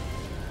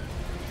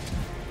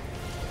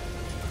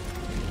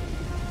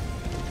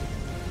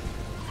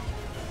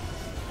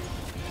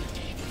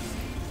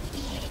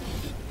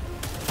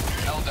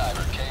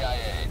 Helldiver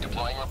KIA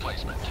deploying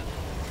replacement.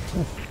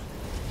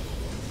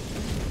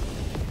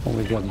 What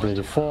we got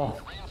ready for?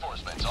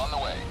 Reinforcements on the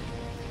way.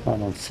 I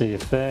don't see a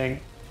thing.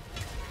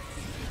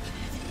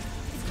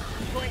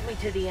 Point me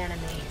to the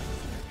enemy.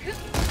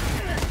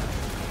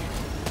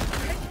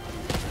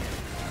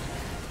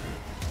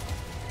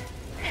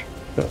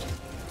 Good.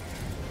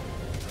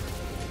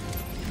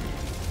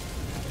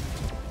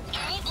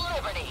 Keep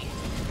liberty.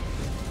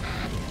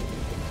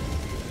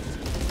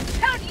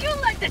 How'd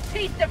you like the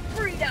taste of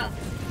freedom?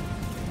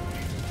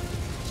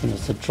 As soon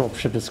as the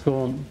dropship is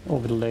gone,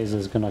 over the laser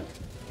is gonna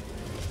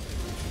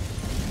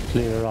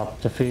clear up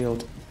the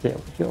field. There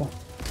we go.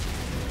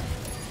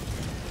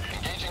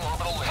 Engaging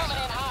orbital laser. Coming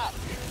in hot.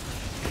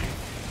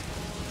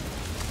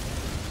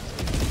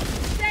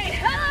 Say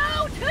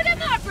hello to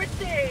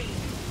democracy!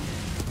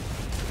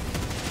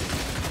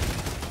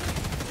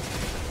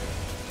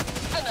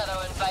 Another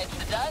one bites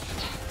the dust.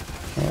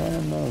 And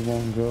another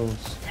one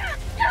goes.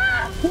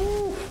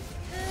 Woo!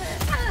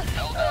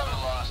 Helldiver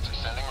lost.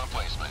 Sending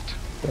replacement.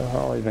 The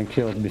hell even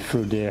killed me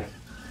through there.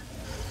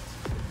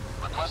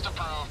 Request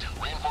approved.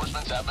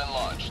 Reinforcements have been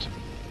launched.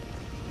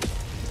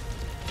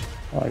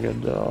 I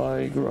got the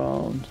high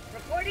ground.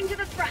 Reporting to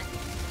the front.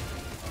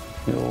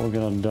 You're all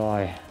gonna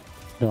die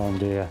down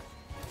there.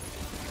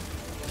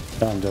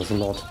 Damn, there's a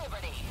lot.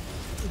 Liberty.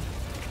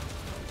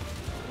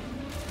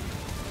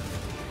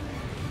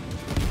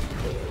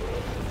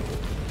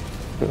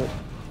 Good.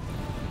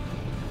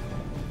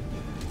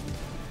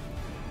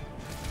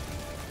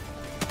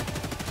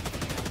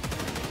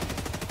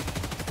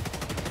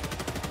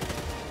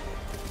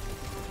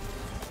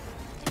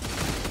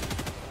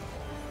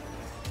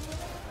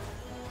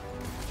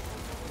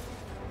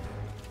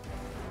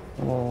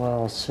 Who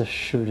else is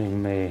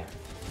shooting me?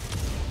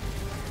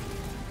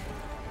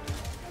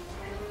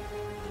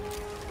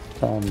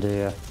 Down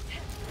there.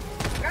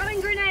 Throwing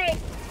grenade.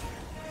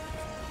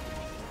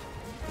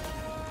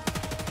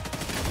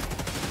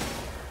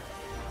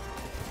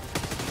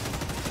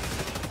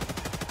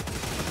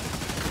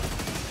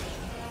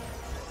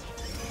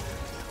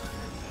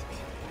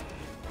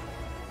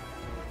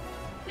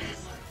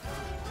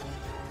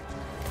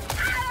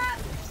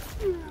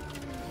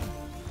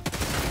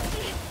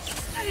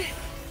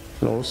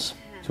 Close.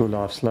 2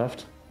 lives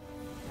left.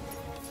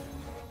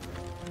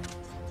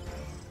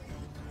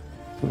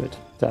 Do it.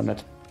 Damn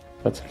it.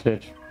 That's a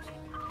glitch.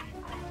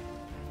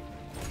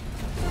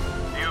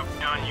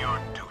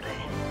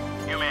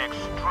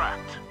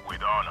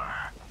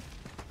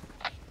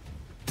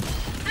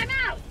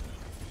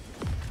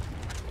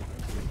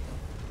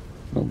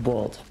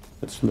 bot.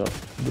 It's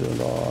left to be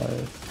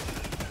alive.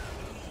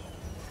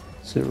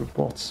 0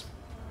 bots.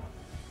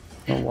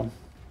 No one.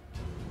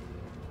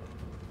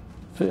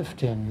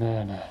 15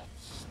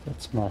 minutes.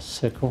 That's my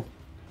sickle.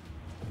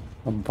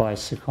 A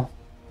bicycle.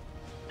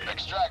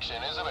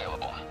 Extraction is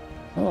available.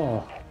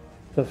 Oh,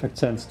 perfect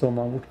sandstorm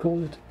I would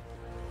call it.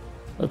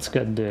 Let's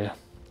get there.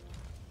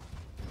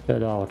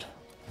 Get out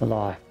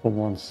alive for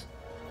once.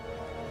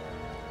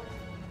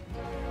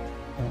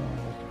 The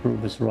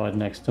group is right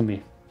next to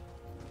me.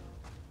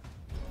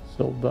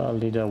 So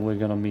badly that we're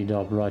gonna meet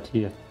up right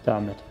here.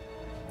 Damn it.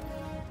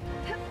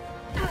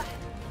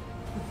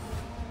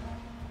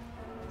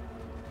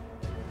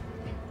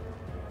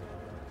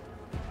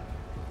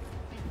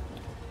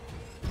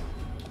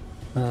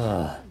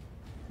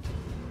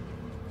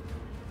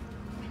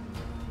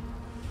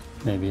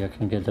 Maybe I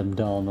can get them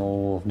down,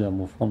 all of them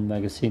with one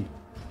magazine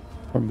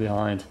from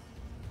behind.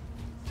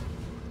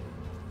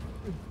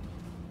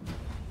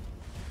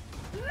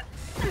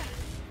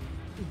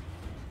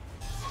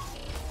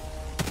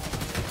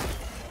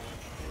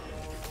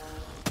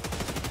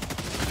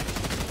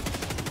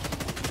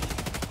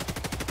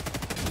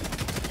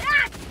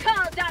 That's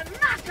called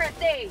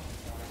democracy!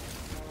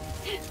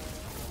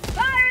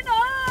 Fire in the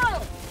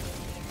hole!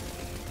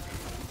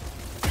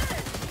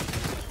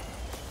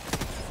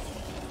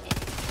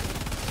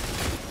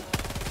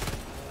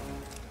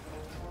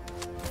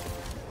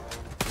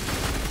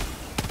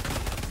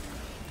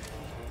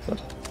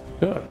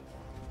 Good.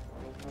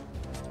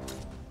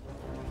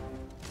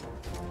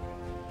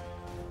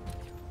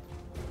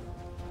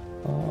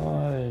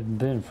 I've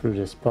been through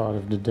this part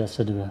of the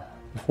desert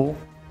before.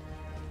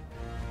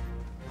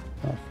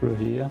 Not through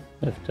here,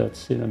 if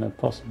that's even a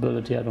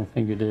possibility. I don't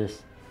think it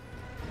is.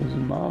 There's a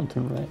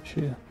mountain range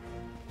here.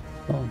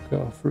 Don't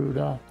go through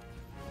that.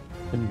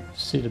 Didn't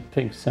see the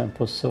pink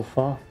samples so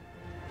far.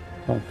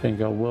 Don't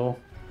think I will.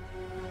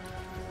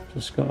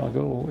 Just gonna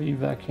go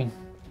evacing.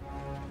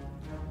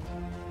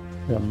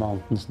 There are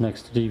mountains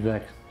next to the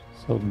evac,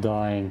 so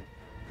dying.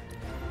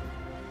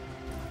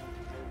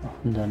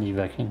 And then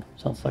evacing.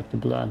 Sounds like the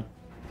plan.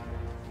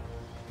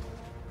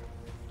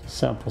 The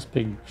samples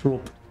big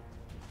drop.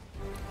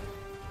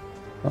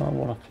 I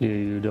wanna clear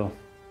you though.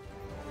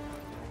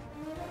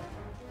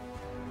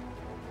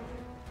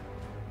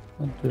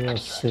 What do I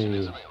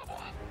see?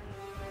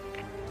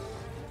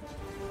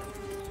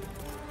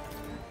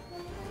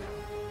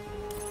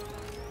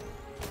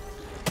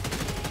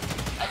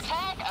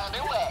 Attack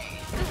underway.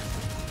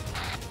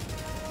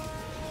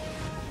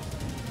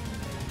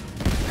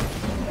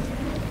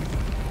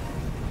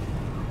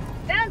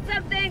 Found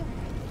something!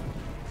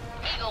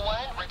 Eagle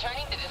 1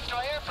 returning to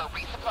destroyer for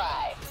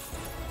resupply.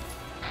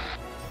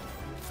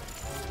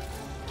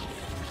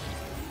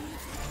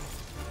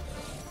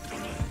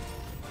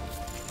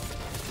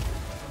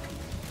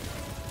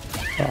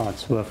 Ah,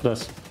 it's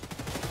worthless.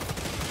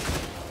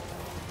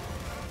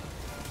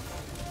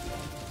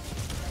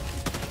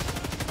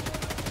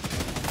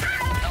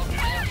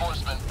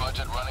 Reinforcement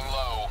budget running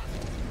low.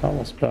 That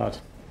was bad.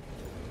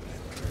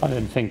 I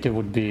didn't think they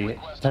would be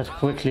that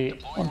quickly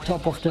on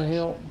top of the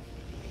hill.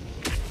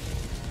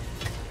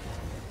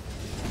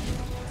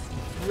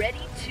 Ready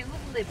to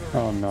liberate.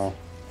 Oh no.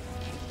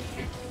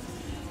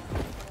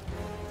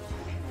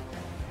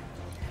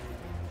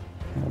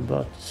 A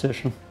bad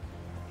decision.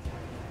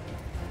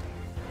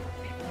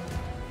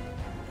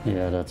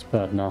 Yeah, that's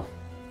bad now.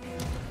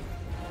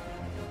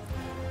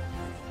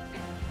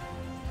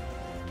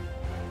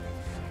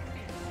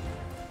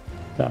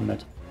 Damn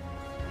it.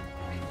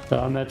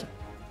 Damn it.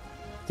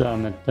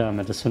 Damn it, damn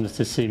it. As soon as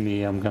they see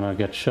me, I'm gonna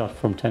get shot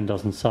from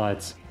 10,000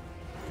 sides.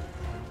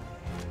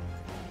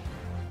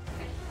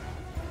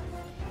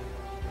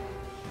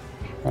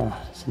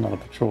 Ah, there's another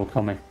patrol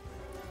coming.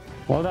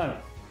 Well done.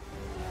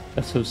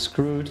 Guess who's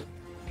screwed?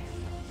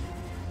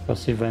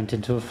 Because he went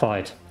into a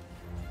fight.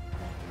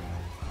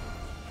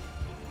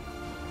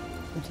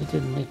 But he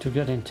didn't need to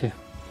get into.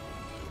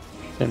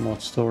 Same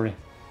old story.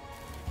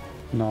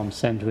 Now I'm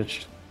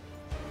sandwiched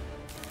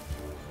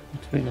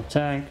between a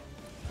tank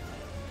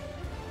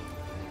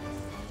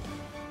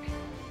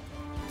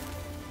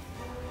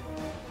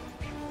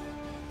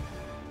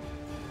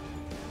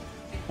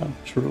and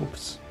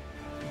troops.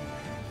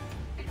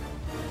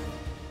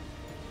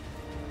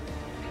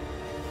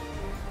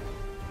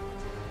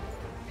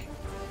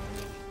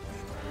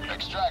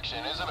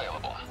 Extraction is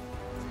available.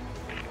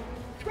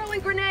 Throwing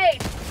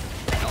grenade!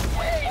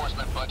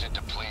 Reinforcement budget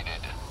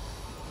depleted.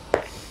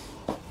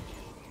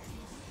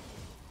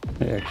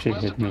 They actually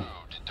hit me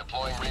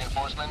Deploying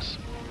reinforcements.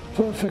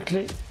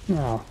 perfectly.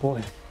 Oh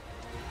boy.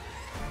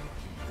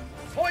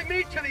 Point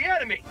me to the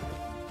enemy!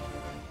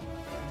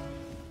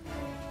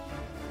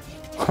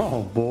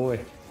 Oh boy.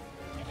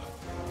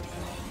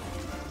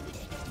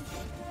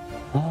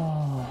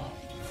 Oh.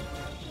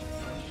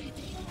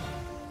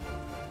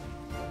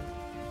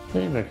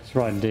 It's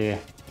right there.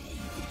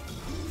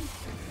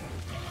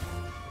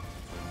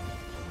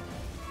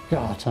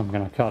 God, I'm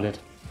gonna cut it.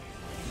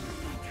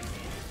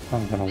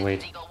 I'm gonna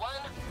wait. Eagle 1,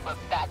 we're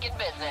back in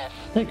business.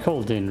 They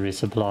called in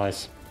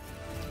resupplies.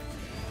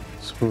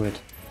 Screw it.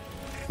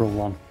 throw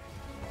one.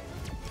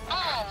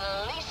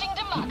 Unleashing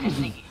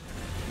democracy.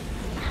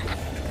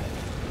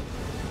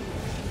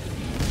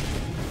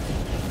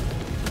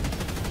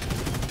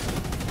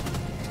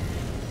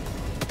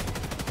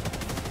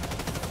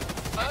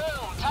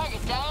 Boom!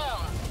 Target down.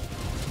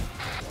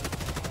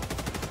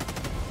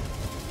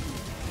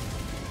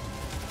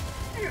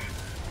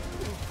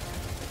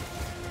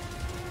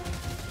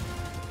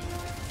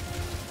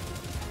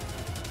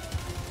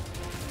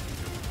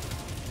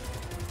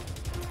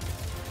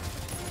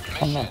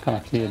 I'm not gonna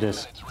clear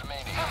this. Coming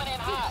in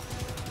hot.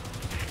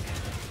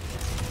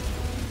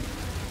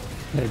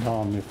 Lay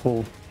down, you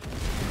fool.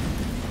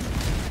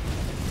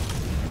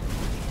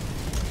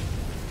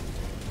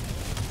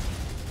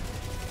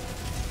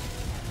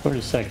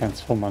 "30 seconds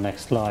for my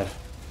next life."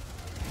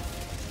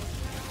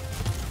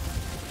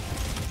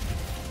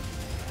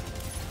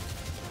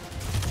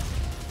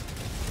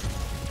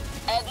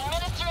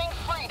 Administering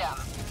freedom.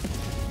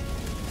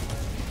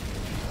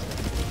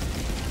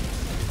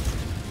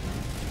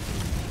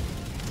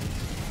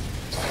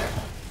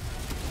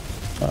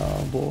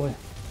 Oh boy.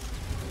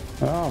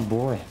 Oh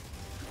boy.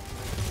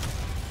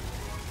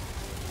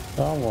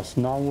 That was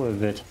not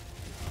worth it.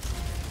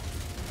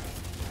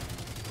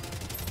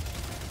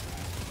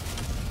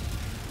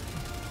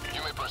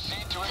 You may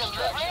proceed to Delivering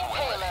extraction when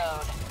ready.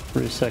 payload.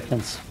 3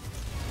 seconds.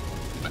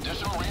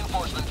 Additional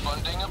reinforcement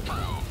funding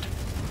approved.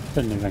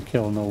 Didn't even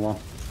kill no one.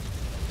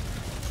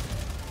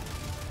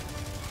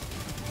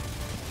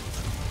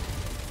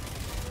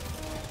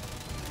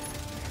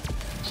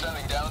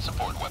 Sending down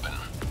support weapon.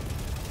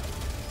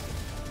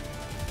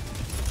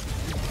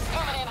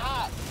 Coming in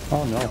hot.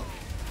 Oh no.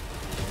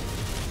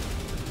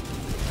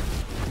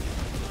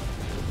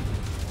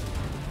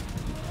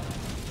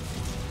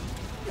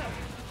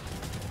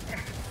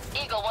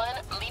 Eagle 1,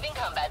 leaving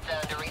combat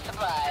zone to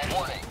resupply.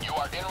 Warning, you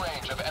are in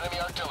range of enemy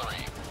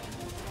artillery.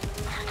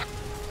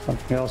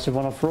 Something else you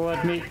wanna throw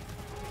at me?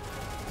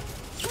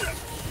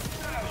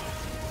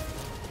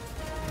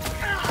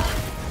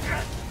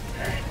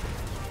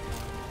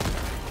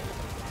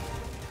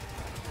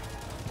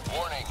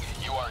 Warning,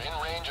 you are in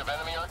range of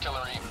enemy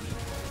artillery.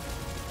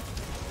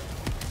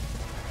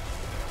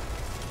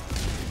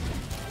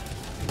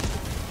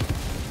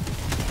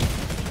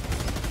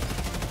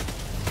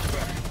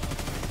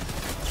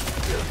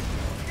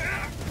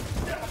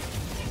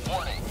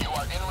 Warning, you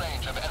are in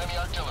range of enemy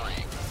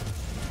artillery.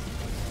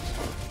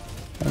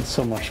 And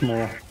so much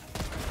more.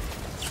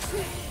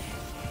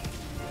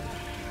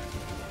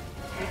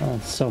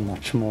 And so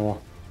much more.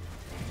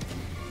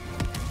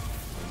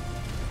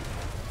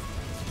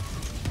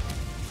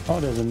 Oh,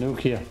 there's a nuke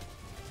here.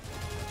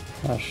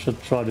 I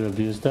should try to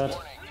abuse that.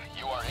 Warning,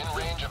 you are in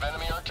range of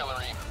enemy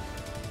artillery.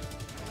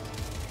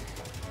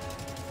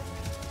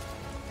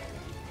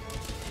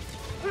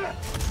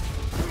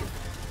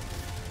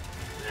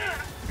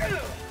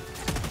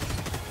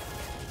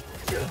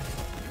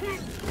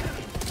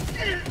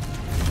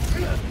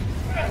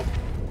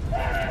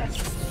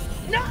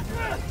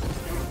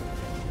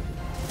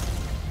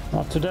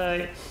 Not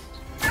today.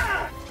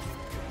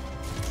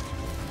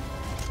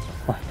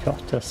 My god,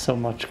 there's so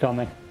much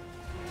coming.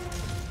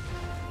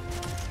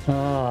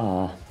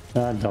 Ah,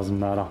 that doesn't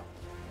matter.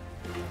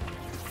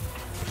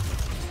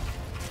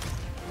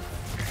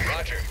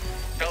 Roger.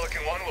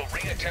 Pelican 1 will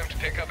re-attempt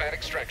pickup at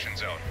extraction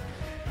zone.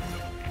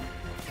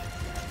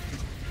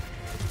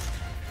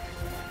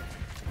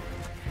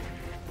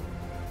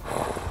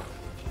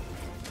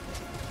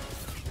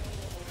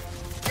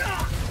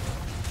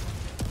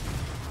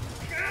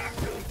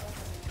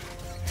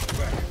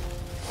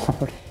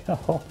 Holy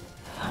hell.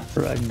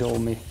 Ragdoll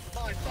me.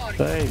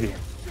 Baby.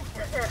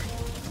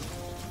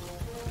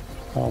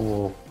 I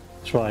will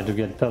try to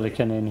get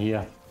Pelican in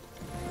here.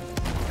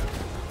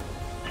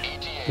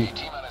 ETA,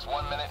 T-minus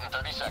 1 minute and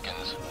 30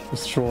 seconds.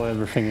 Destroy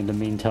everything in the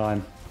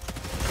meantime.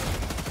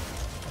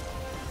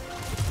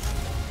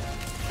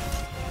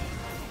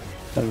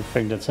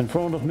 Everything that's in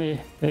front of me,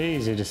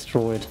 easy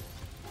destroyed.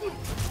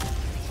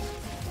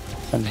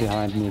 And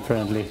behind me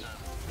apparently.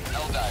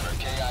 Helldiver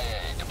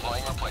KIA,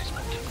 deploying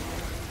replacement.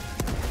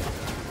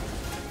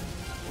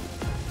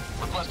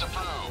 Request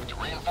approved.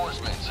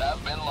 Reinforcements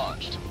have been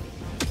launched.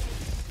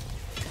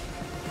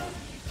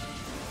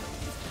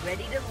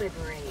 Ready to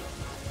liberate.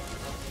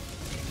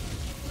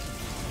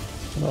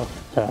 Look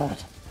at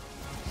that.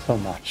 So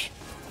much.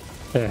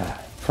 There,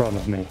 in front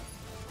of me.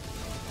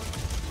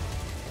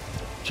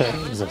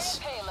 Jesus.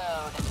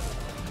 Payload.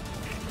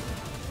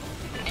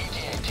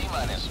 ETA,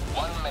 T-minus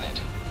 1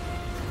 minute.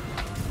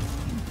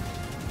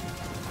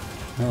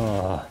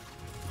 Oh.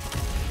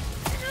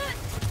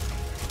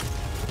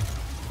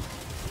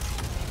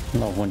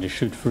 Love when they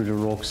shoot through the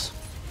rocks.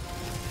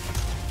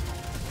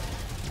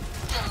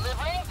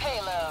 Delivering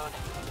payload.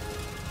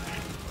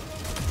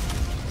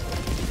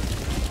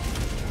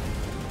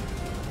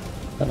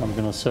 Then I'm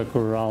gonna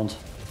circle around.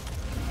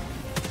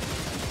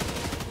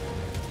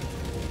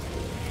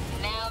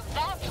 Now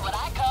that's what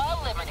I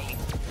call liberty.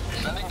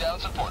 Sending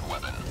down support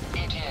weapon.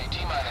 ETA,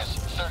 T-minus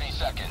 30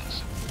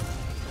 seconds.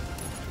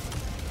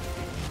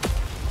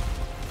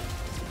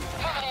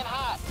 Coming in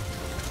hot.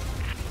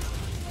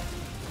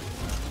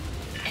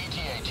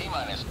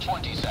 T-minus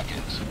 20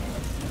 seconds.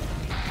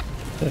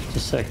 50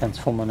 seconds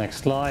for my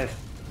next life.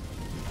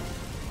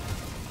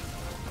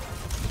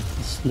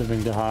 Just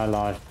living the high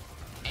life.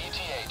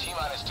 ETA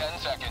T-minus 10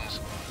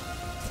 seconds.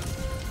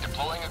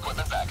 Deploying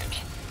equipment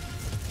package.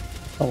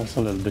 That was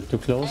a little bit too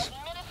close.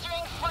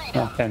 Administering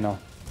freedom. Okay, no.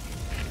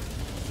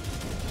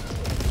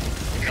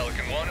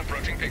 Pelican 1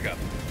 approaching pickup.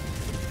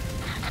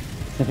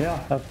 Yeah,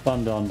 have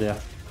fun down there.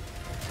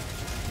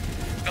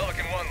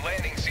 Pelican 1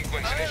 landing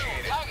sequence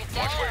initiated. target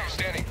Watch where down. you're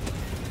standing.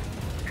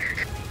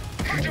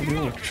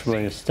 Which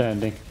way you're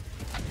standing.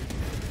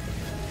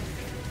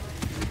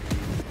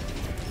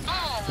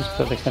 Is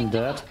Pelican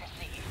dead?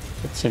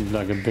 It seemed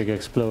like a big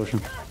explosion.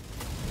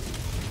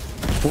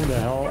 Who the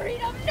hell?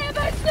 Freedom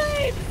never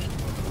sleeps!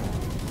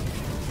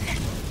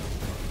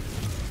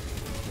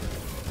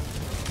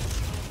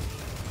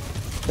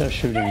 They're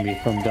shooting me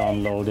from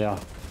down low there.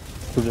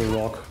 To the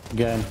rock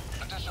again.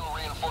 Additional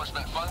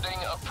reinforcement funding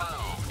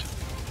approved.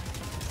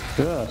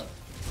 Good.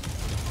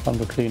 Time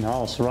to clean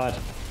house, right?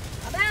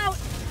 I'm out!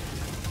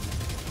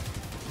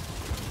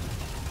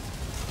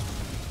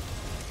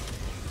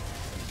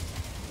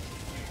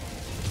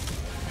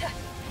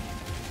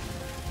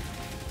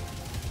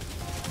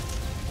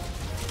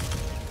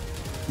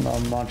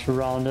 Not much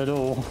around at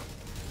all.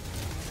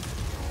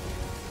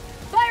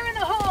 Fire in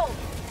the hole!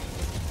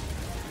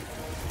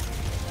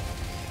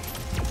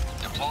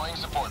 Deploying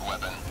support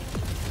weapon.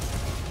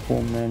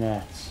 4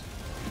 minutes.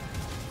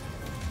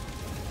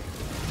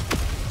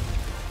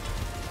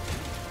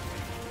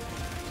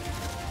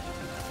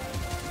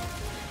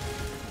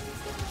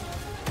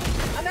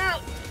 I'm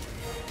out!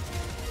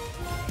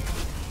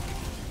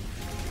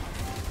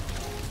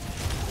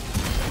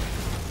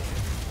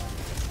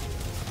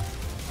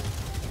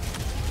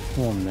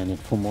 One minute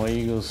for more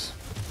eagles.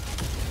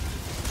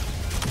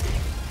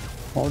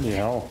 Holy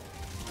hell.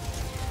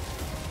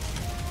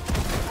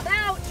 I'm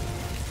out!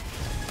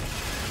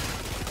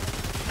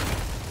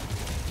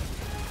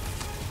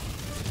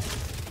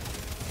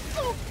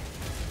 Oh.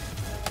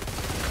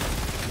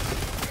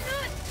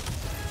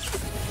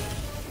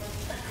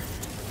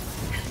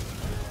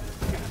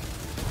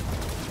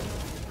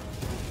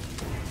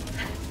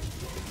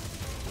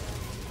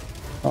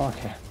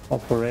 Okay,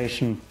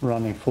 operation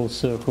running full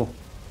circle.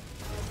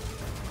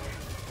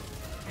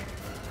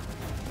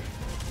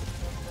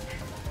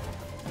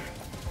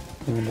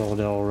 Even though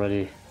they're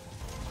already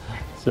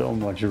so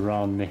much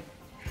around me.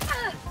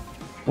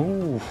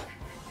 Ooh.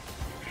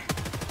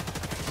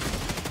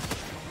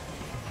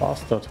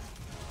 Bastard.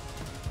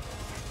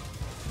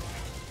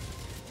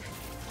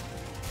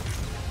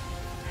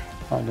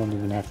 I don't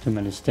even have too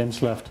many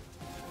stims left.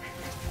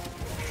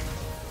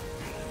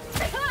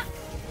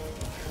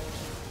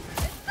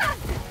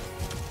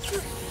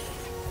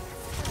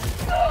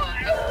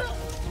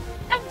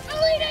 I'm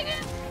bleeding!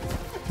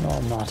 No,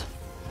 I'm not.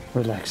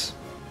 Relax.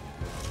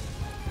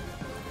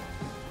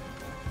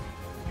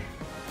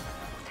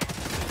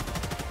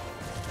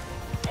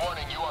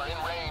 Warning, you are in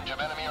range of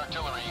enemy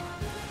artillery.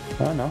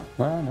 I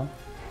know.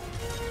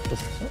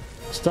 Just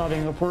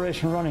starting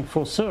operation running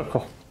full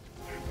circle.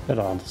 I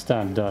don't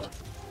understand that.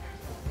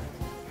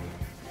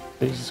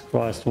 Jesus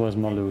Christ, where's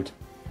my loot?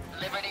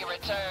 Liberty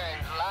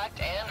returns,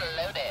 locked and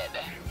loaded.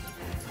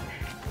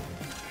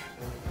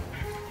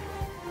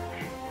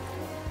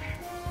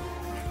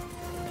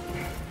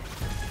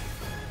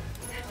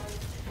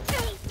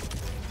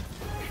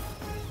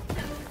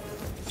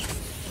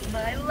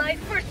 My life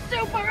for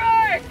Super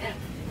Earth!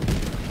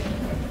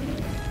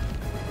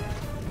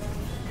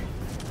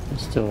 I'm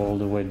still all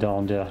the way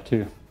down there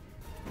too.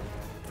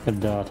 Look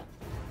at that.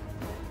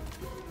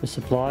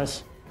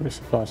 Resupplies?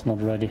 Resupplies not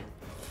ready.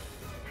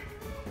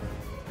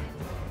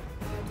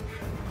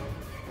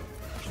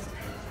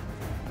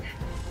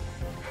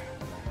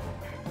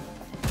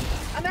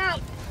 I'm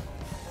out!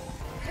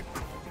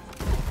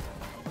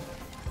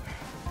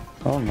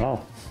 Oh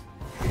no.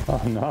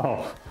 Oh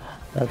no.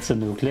 That's a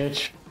new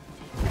glitch.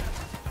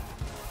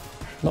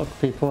 Look,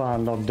 people, I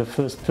unlocked the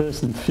first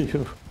person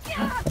view.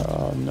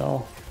 Oh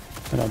no.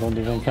 And I don't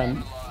even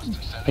can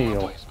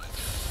heal.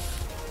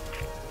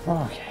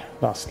 Okay,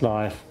 last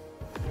life.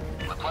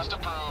 Request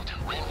approved.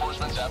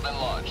 Reinforcements have been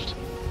launched.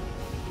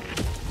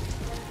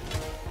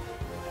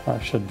 I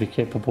should be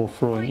capable of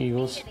throwing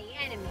eagles. The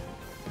enemy.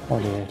 Oh,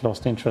 they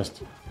lost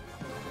interest.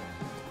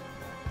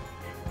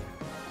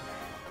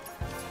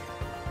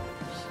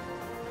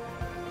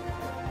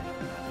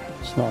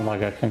 It's not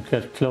like I can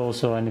get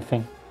close or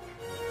anything.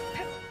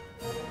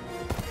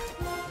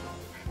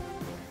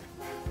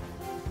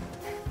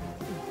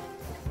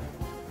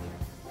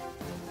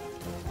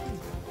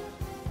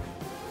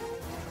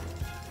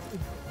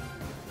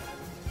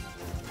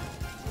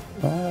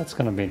 Oh, that's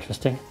gonna be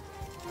interesting.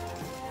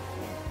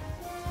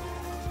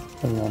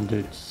 The one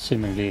dude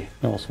seemingly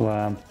knows where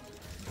I am.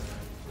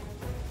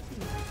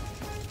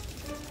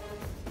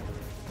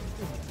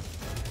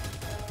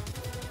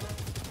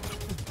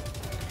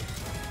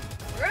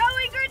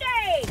 Throwing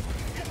grenade!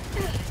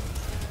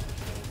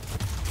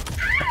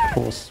 Of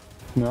course.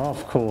 No,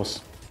 of course.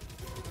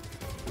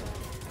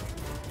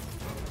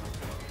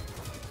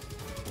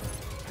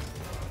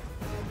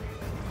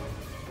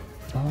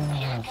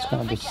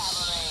 gonna be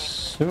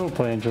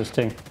super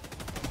interesting.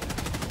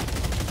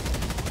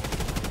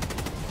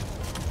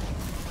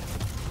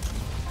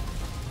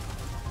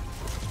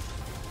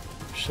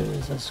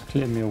 Jesus,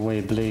 clear me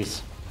away,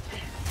 please.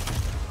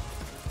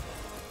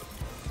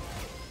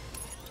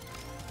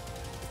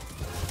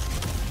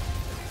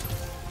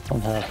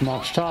 Don't have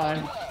much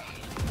time.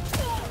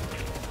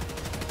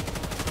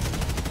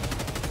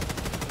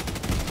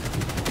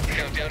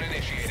 Countdown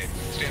initiated.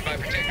 Stand by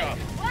for takeoff.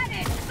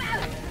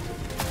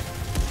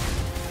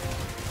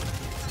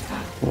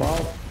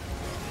 Well,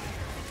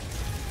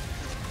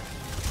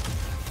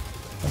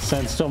 a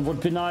sandstorm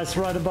would be nice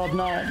right about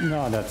now.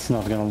 No, that's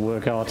not gonna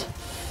work out.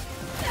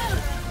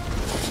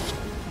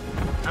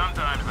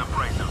 Sometimes the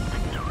price of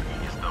victory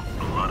is the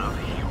blood of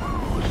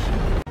heroes.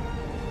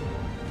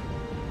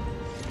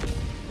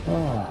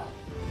 Ah.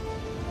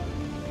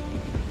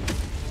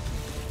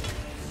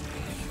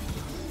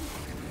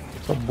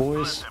 So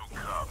boys. Let them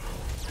come.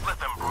 Let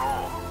them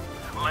brawl.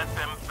 Let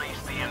them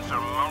face the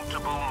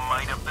insurmountable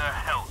might of the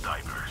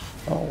Helldivers.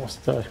 Oh, was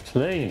that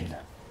clean?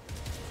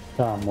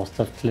 Damn, was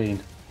that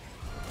clean?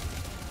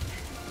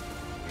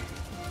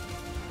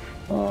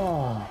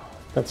 Oh,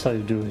 that's how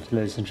you do it,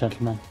 ladies and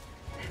gentlemen.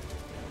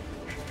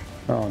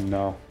 Oh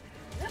no.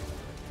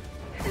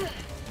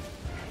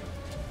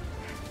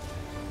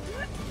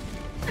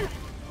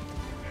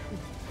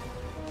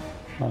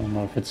 I don't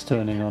know if it's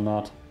turning or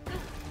not.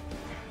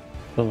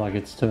 Feel like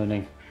it's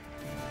turning.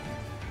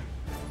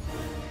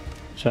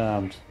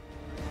 Jammed.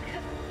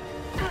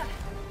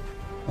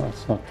 Oh,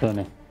 it's not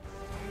turning.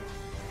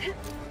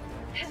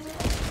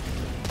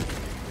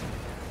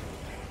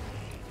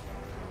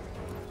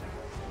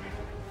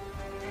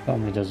 Tell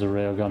me there's a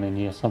railgun in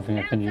here, something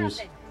I can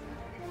use.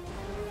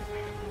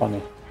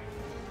 Funny.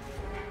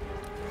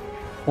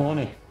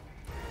 Funny.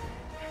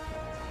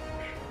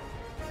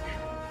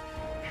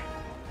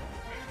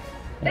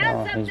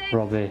 Oh, he's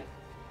probably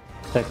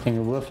protecting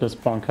a worthless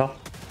bunker.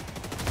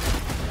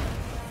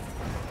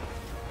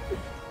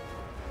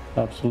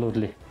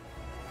 Absolutely.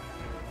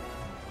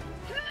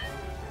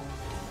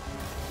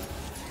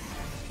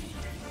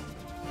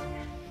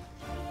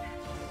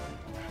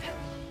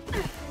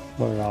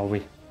 Where are we?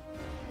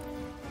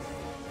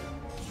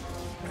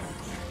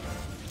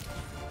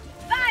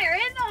 Fire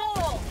in the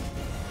hole!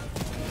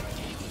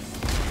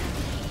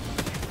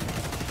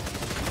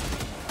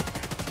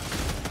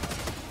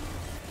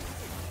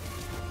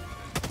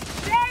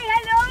 Say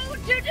hello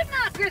to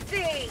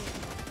democracy!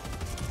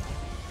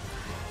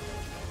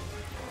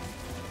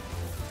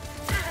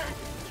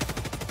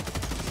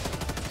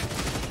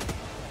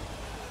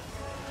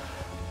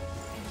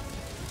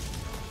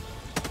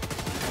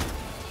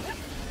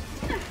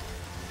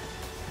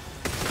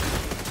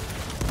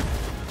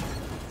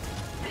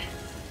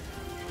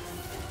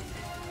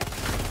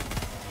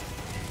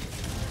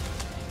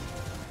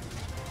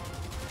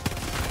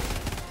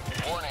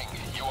 Warning,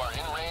 you are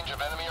in range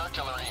of enemy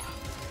artillery.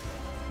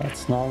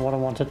 That's not what I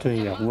wanted to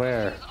hear.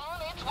 Where?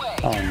 On its way.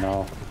 Oh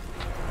no.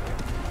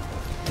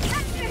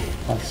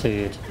 I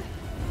see it.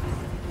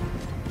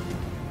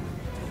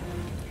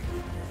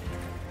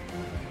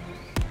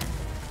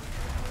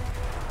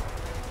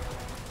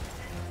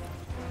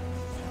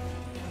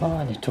 Oh,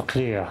 I need to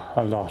clear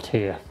a lot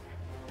here.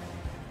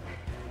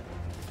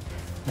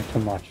 Not too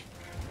much.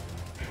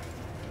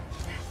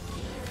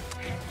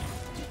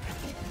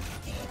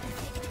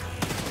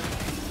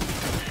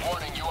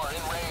 Warning, you are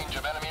in range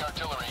of enemy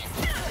artillery.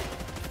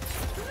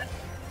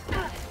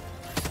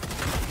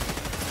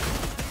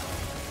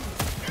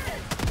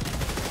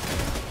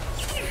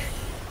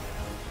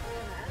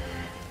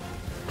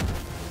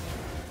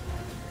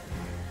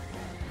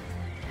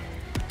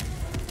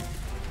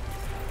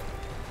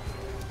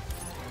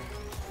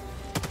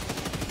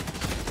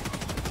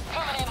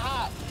 Coming in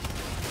hot.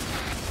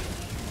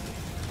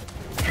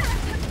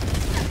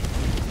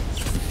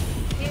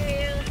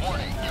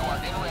 Warning, you are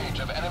in range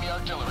of enemy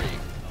artillery.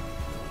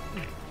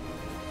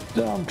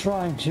 I'm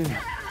trying to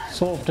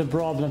solve the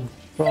problem.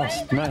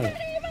 Trust me. Enemy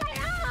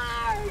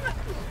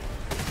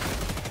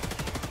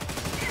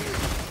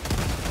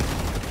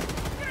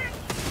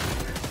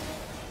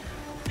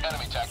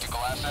tactical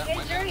asset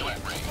within Injury!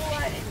 threat range.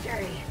 Blood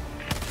injury!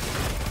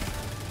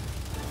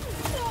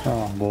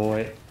 Oh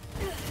boy.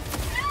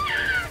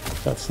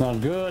 That's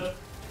not good.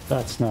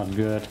 That's not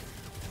good.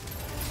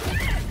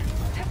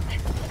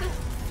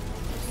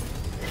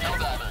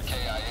 Helldiver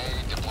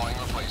KIA deploying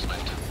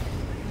replacement.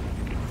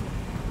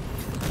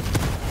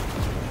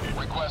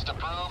 Request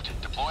approved.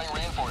 Deploying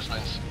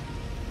reinforcements.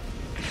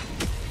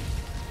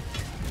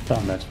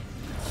 Damn it.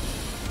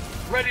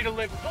 Ready to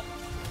live.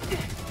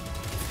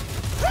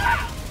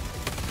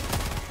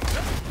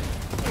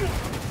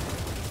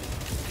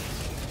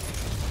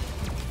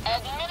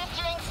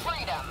 Administering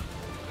freedom.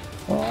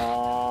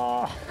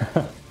 Oh!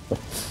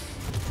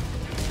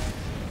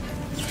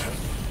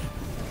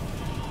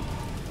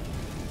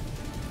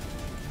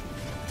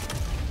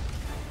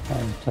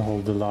 I need to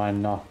hold the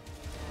line now.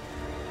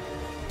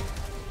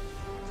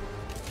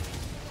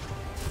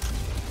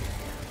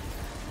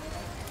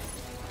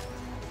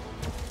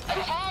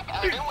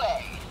 Attack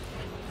underway.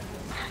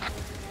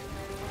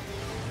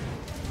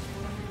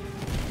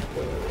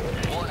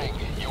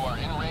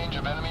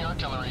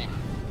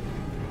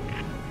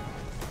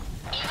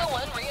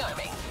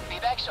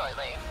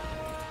 shortly.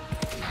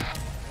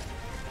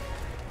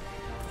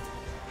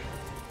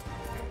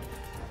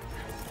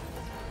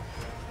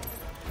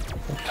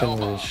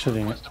 Artillery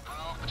shooting it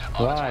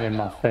right in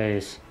my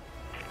face.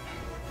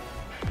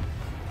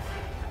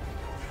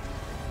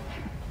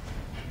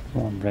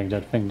 Come on, bring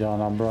that thing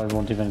down. I probably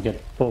won't even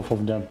get both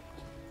of them.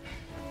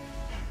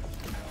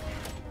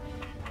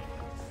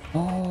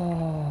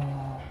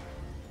 Oh.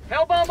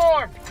 Hellbomb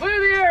armed! Clear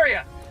the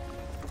area!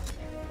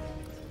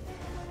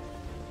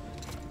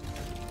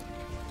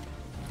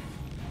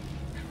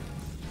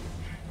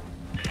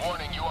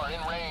 Warning, you are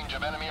in range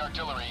of enemy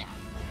artillery.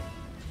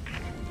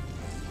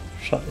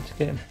 Shot it,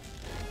 game.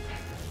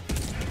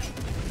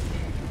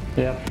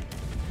 Yep.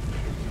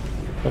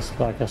 Just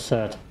like I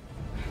said.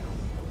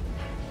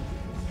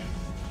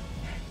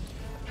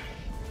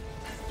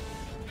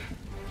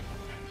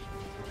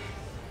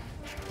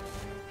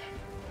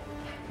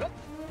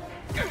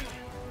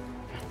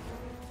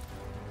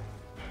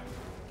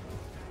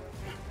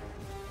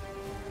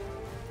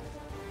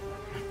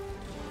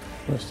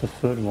 Where's the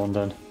third one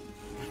then?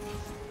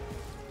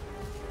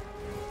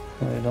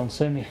 No, you don't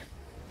see me.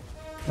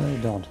 No, you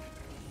don't.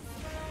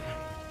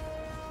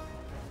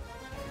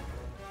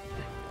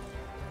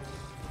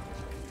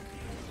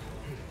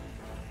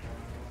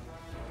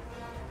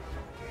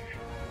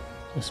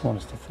 This one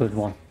is the third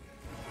one.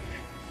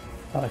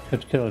 I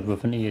could kill it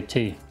with an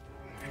EAT.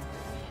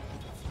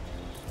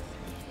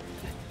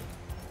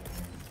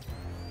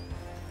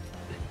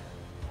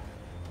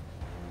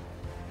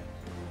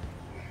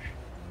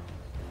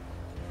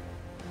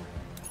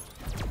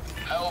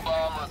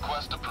 Hellbomb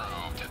request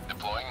approved.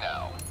 Deploying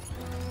now.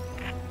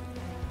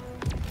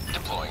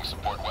 Deploying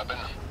support weapon.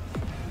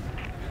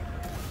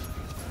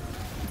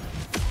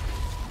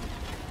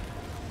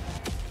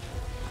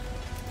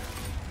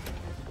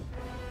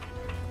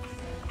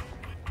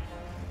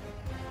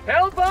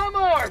 Hellbomb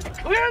armed!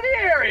 Clear the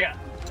area!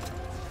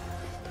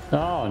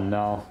 Oh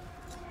no.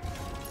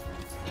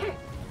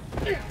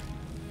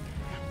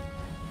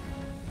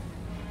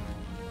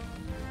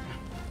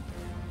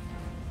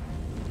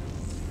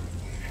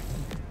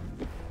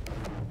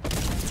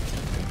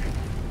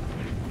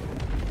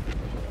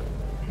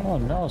 Oh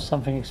no,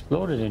 something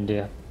exploded in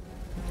there.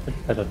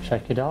 I'd better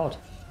check it out.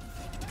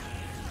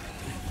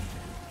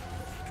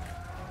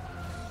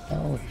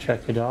 I'll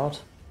check it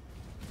out.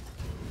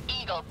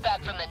 Eagle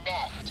back from the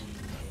nest.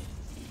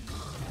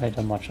 Wait,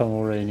 how much I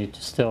already need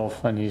to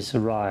stealth, and he's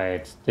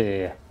right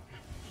there.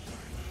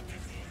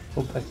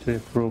 Go back to your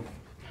group.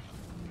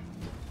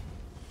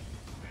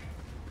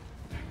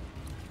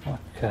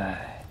 Okay.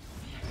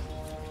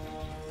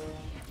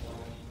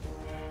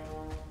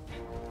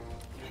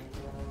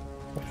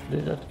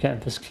 Hopefully that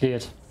camp is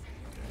cleared.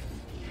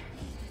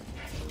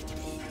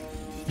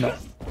 No.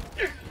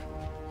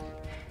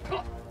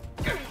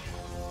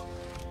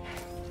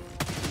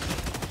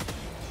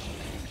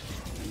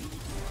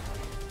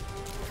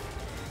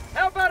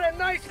 How about a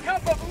nice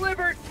cup of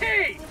liver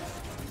tea?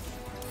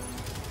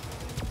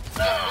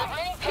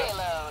 Delivering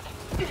payload.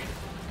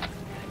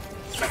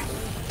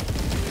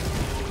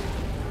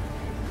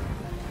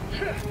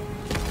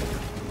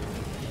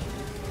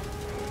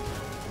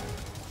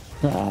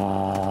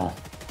 Ah.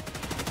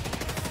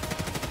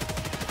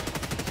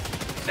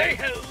 Say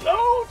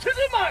hello to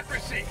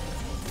democracy!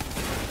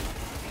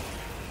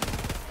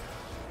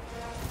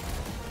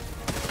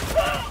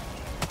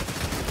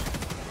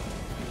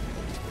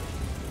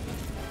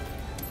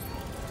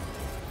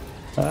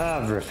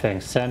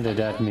 Everything, send it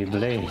at me,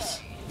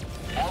 please.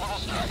 Orbital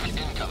strike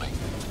incoming.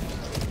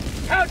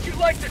 How'd you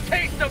like the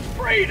taste of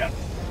freedom?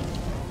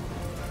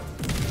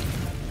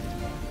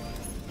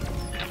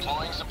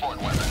 Deploying support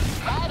weapon.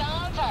 Right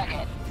on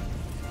target.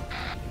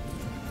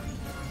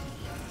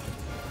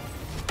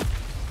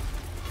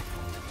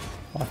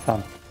 I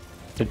can't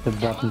hit the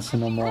buttons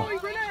no more. Throwing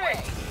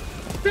grenade!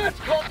 That's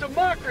called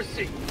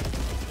democracy!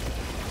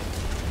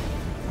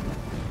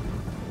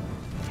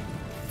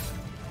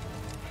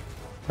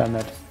 Damn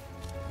it.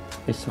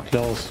 It's too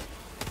close.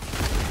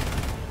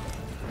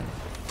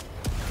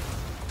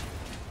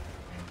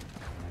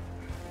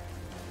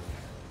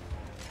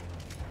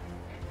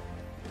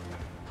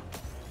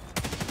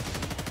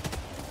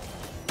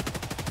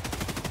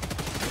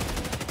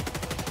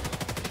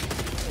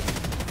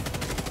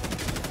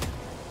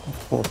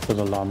 Of course, it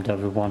alarmed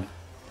everyone.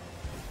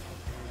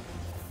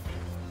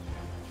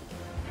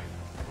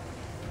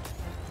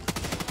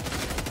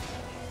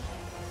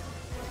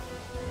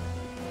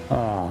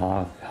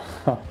 Ah,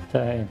 god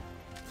damn.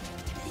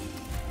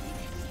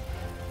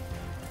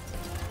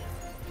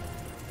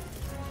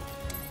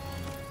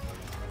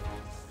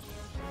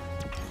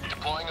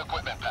 Deploying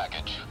equipment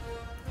package.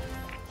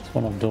 It's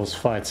one of those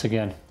fights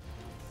again.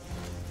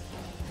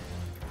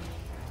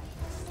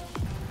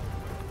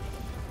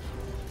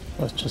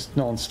 There's just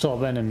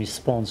non-stop enemy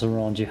spawns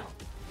around you.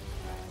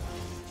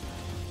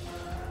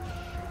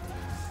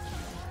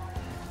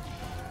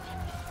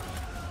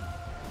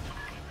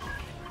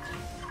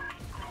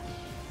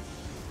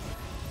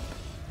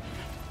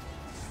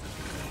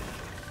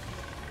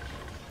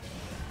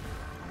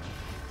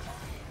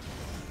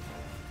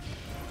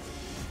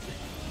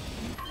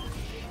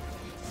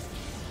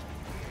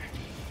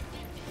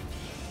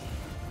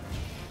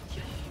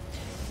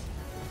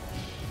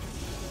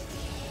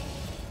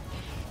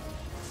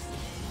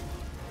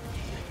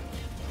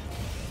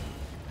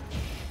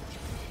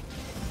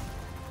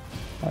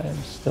 I am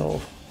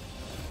stove.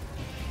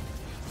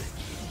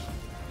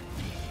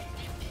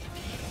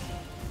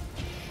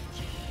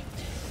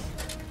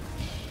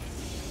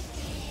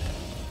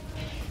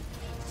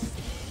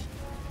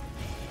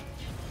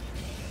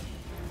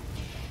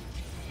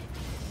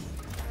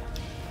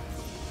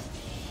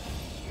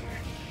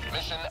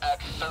 Mission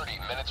at 30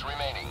 minutes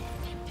remaining.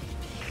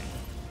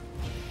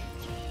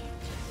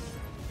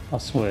 I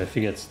swear if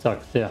you get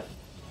stuck there.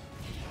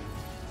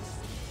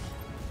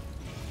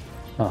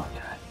 Okay.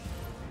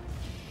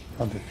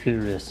 I'll be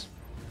furious.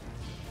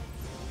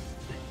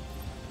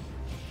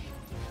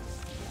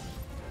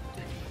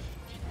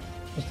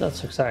 Because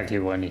that's exactly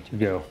where I need to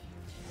go.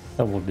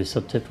 That would be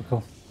so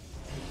typical.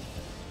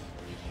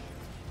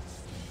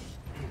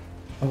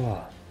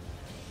 Oh.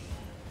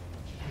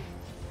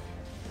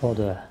 Got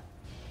a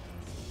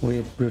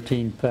weird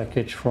protein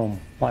package from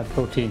My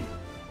Protein.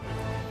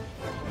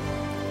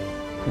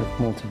 With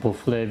multiple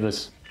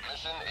flavors.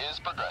 Mission is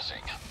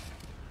progressing.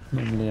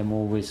 Normally I'm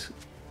always...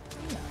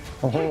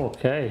 Oh,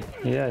 okay.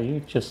 Yeah,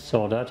 you just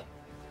saw that.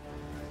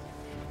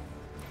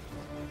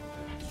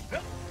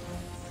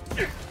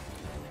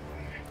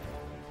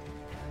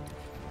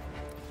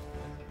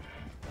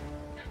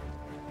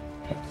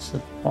 That's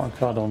the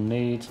mark I don't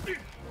need.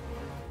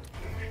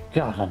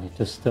 God, I need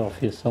this stuff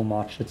here so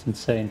much. It's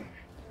insane.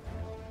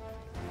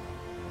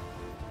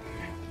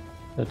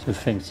 The two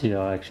things here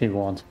I actually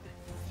want.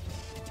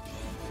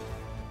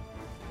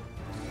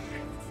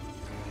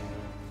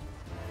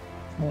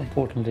 More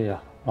importantly, I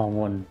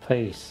want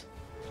pace.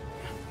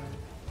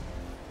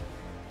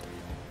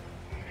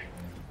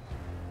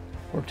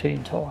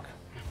 Protein talk.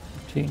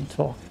 Protein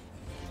talk.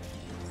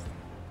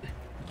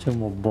 2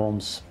 more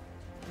bombs.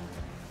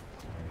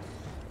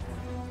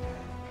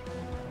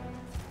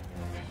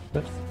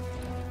 Good.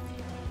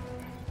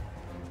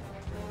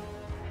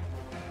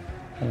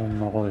 I don't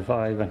know if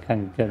I even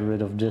can get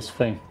rid of this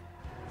thing.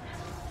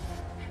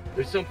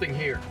 There's something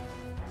here.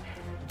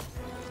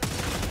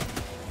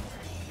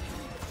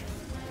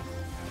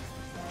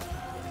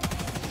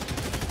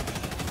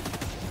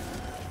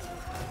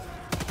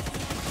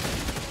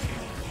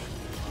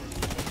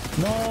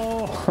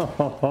 No!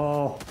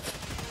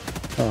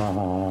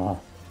 Ah.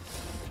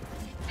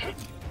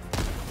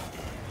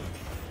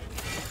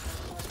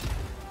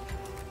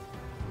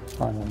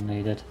 I don't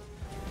need it.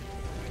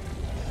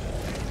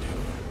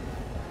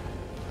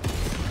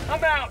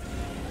 I'm out.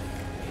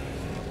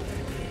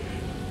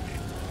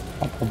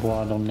 Oh boy,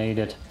 I don't need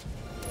it.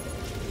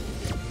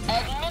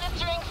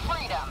 Administering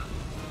freedom.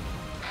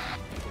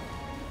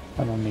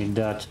 I don't need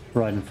that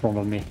right in front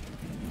of me.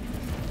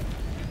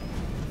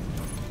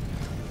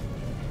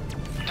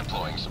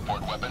 Deploying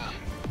support weapon.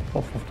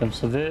 Both of them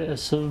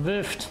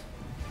survived.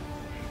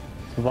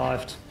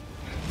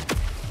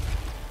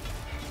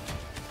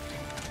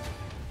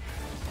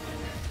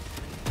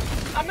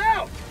 I'm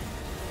out.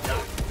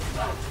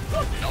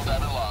 Helldiver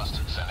lost.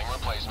 Sending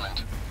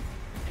replacement.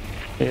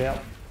 Yeah.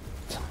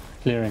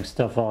 Clearing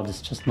stuff out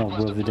is just not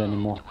worth it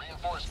anymore.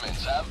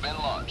 Reinforcements have been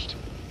launched.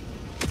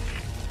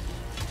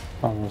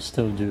 I will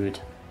still do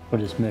it for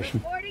this mission.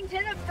 Boarding to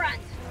the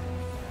front.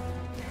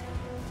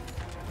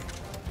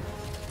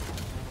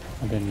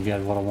 I didn't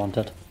get what I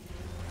wanted.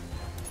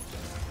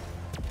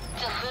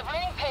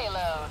 Delivering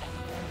payload.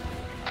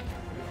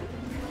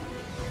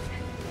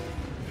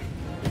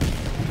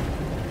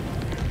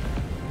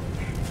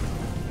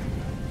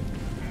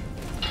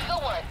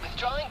 Good work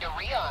withdrawing to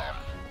rearm.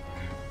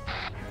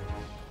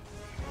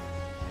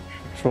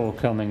 Troll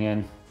coming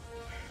in.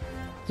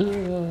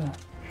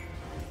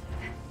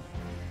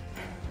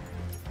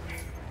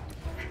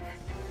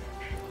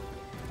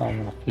 I'm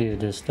gonna clear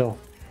this though.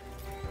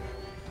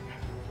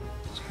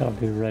 It's gotta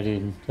be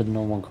ready that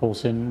no one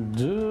calls in.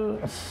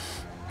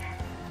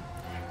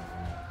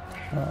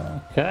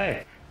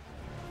 Okay.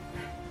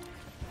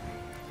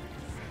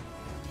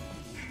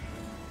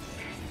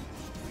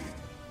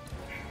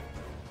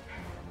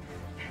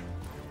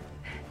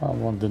 I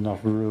want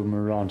enough room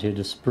around here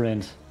to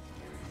sprint.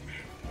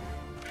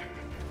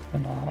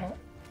 And I'll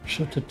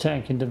shoot the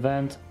tank in the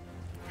vent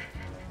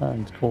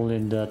and call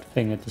in that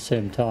thing at the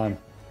same time.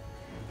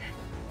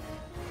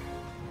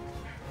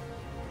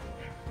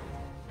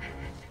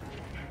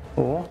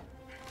 Or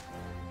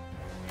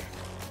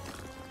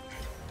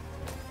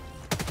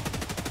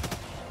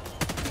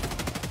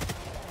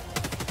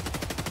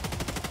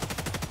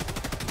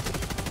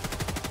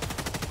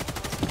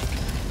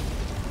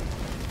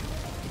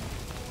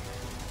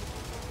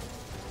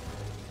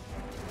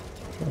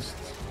just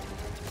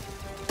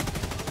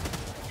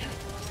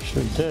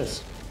shoot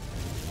this.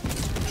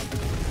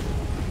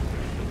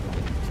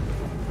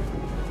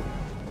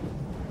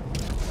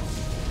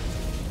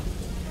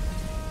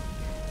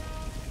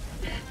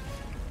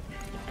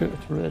 Good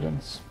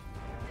riddance.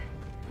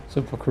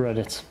 Super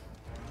credits.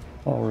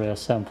 Or rare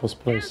samples,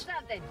 please. Found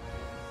something.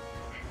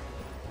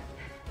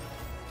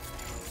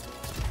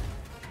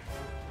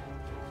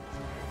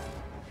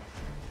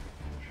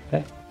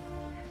 Okay.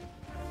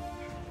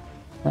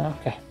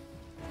 Okay.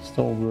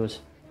 Still good.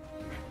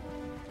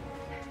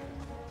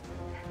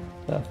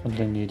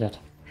 Definitely need it.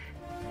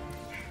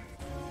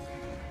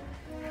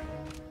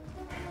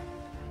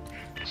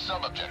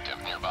 sub-objective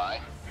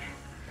nearby.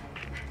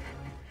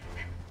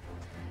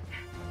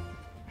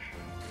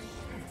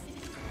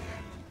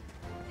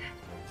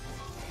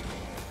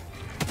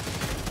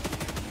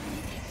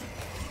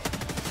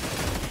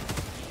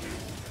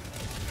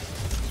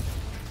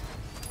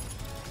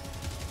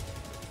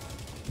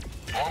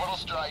 Orbital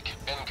strike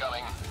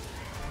incoming.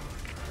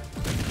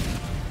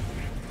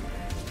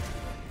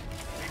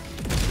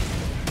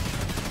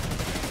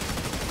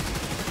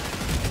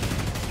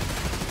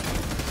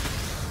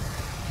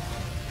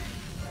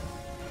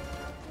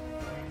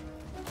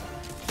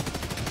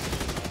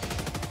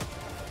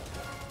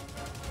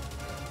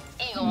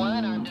 Eagle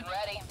 1 armed and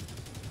ready.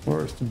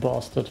 Where's the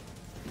bastard?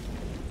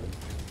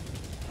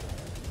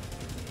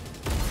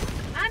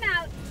 I'm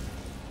out.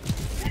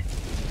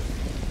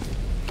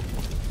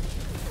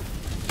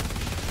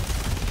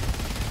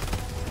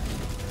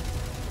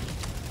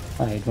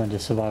 I hate when they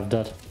survive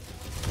that.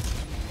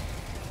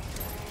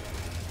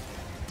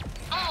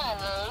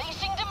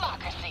 Unleashing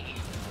democracy.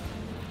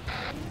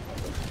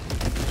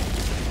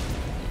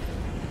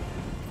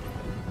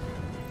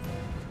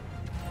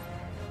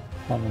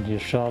 One of your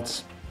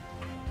shots.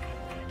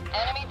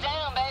 Enemy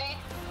down, baby.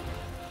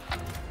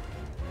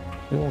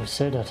 You always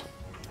say that.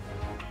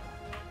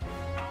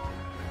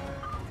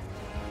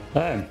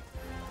 Damn.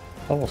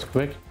 That was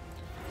quick.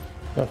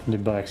 Definitely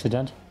by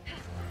accident.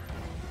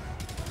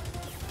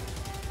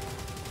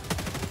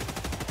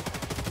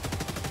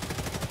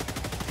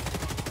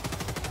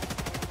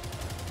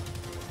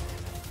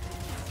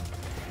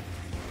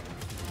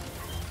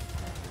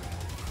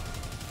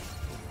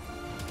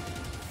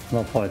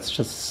 No, it's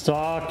just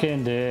stuck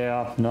in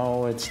there.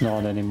 No, it's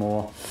not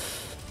anymore.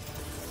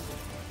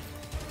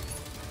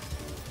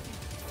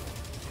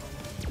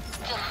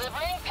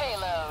 Delivering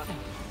payload.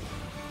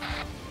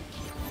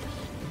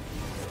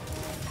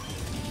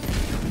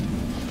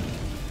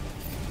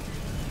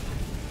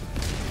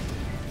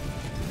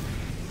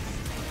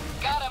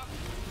 Got him.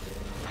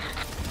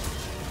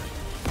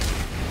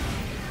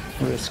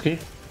 Risky.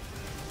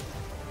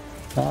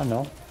 Ah,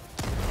 no.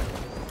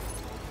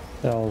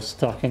 They're all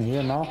stuck in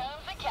here now. Comes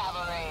the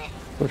cavalry.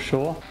 For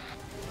sure.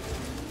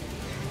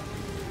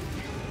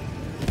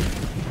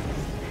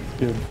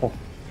 Beautiful.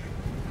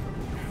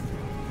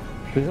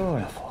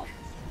 Beautiful.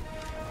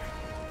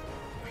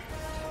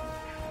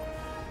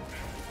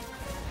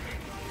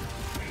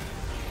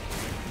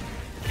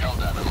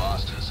 Helldiver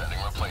lost, sending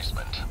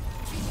replacement.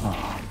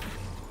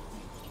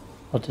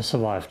 But they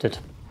survived it.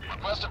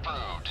 Request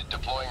approved.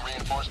 Deploying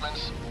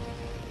reinforcements.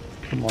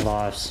 2 more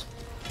lives.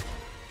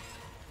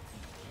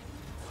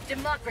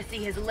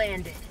 Democracy has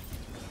landed.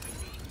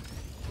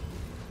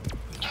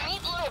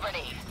 Keep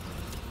liberty.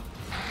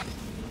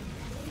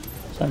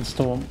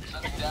 Sandstorm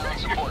Sending down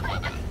support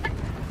weapon.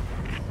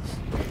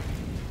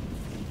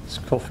 is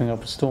coughing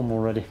up a storm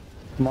already.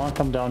 Come on,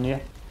 come down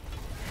here.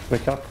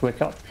 Quick up,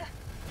 quick up.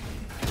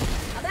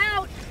 I'm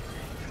out.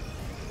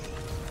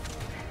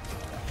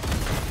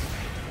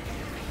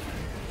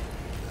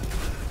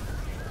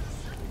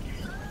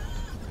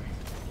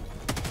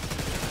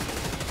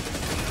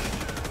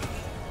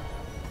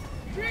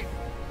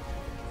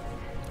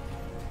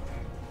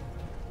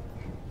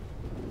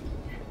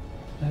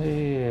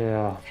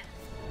 Yeah.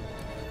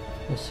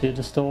 Is he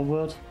the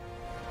stalwart?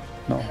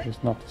 No,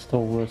 he's not the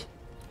stalwart.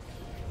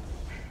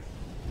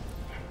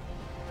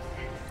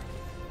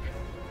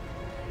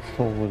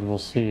 Stalwart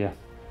was here.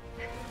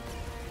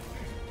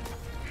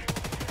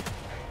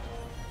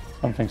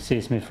 Something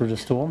sees me through the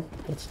storm.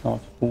 That's not.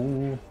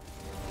 Ooh.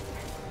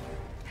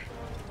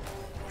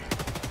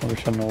 I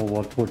wish I know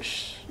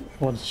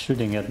what's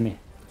shooting at me.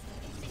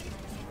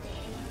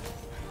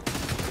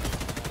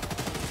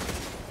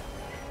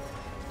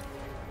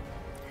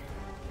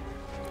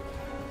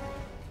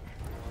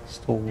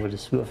 Stalwart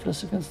is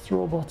worthless against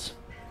robots.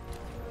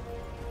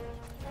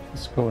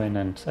 Let's go in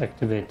and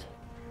activate.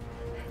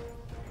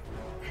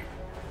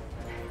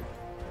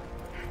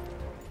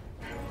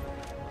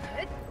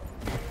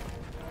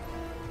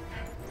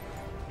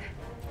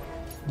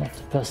 Not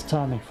the best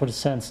timing for the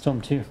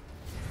Sandstorm too.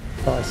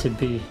 The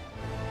ICB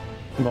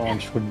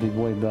launch would be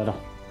way better.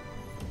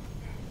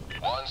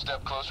 One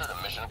step closer to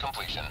mission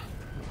completion.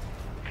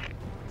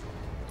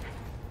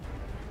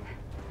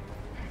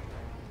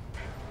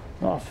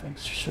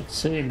 Offence should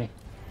see me.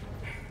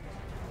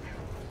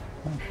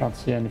 I can't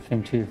see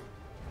anything too.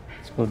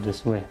 Let's go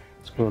this way.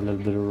 Let's go a little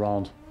bit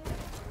around.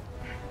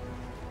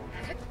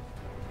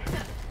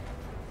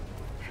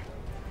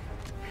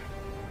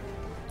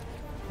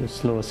 You're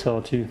slow as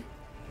hell too.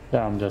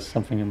 Damn, there's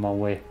something in my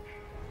way.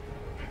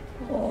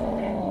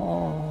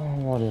 Oh,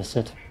 what is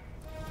it?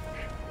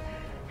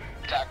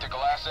 Tactical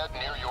asset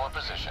near your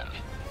position.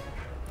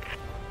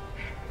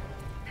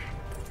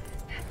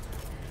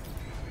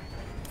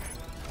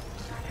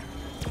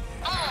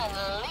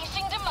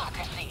 Unleashing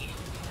democracy.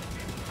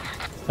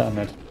 Damn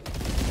it.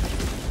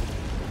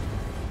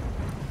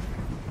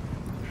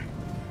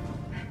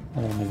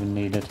 I don't even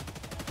need it.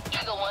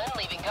 Eagle 1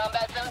 leaving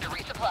combat zone to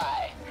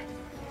resupply.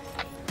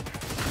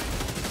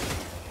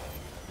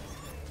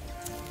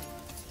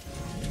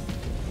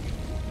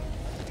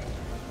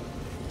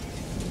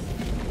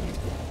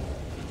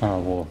 Oh,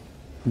 well,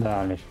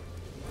 vanish.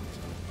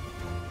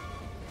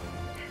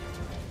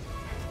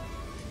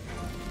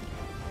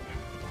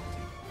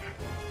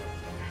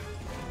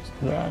 Just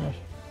vanish.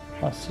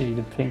 I see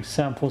the pink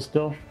samples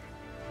though.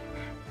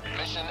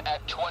 Mission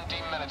at 20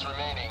 minutes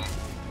remaining.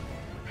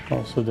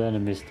 Also the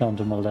enemies down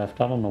to my left.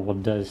 I don't know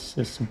what this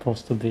is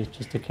supposed to be.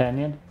 Just a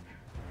canyon?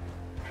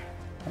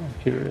 I'm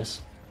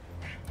curious.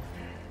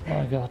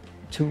 I got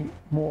 2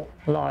 more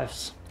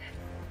lives.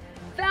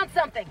 Found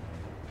something.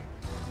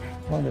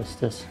 What is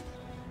this?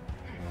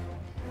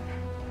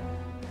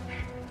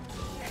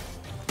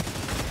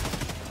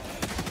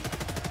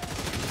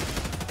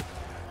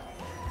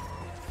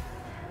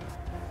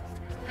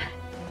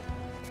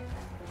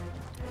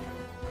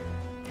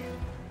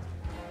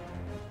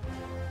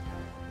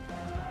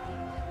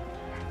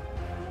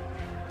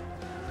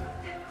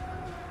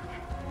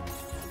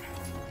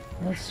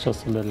 That's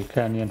just a little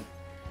canyon.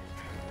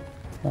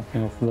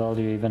 Nothing of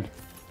value even.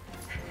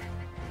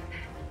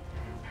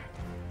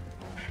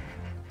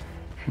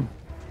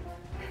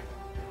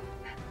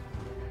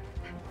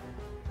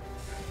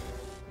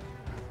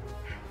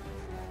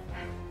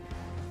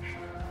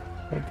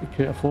 Be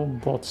careful,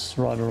 bots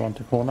right around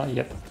the corner.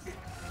 Yep.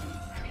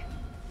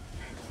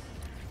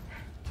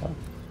 A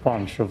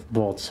bunch of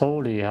bots.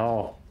 Holy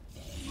hell.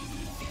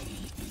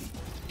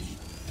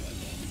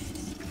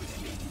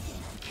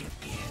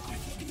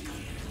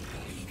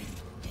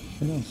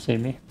 You don't see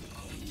me.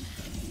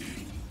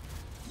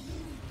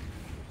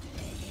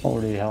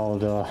 Holy hell,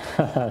 though.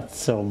 That's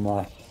so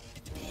much.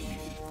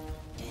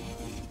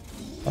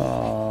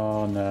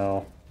 Oh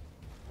no.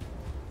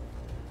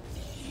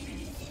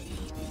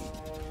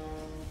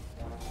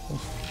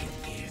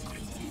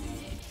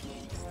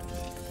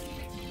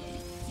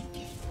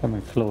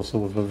 Coming closer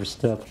with every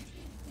step.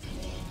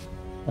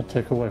 I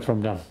take away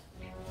from them.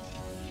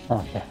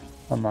 Okay,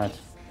 I might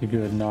be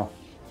good now.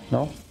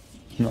 No?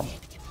 No.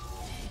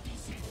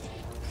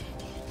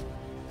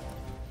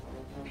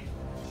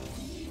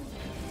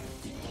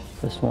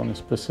 This one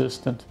is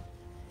persistent.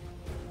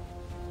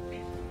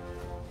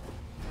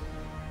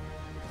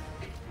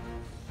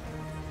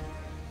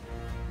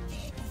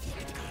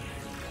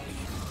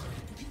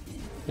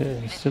 Yeah,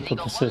 he's super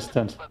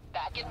persistent.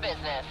 Back in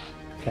business.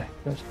 Okay,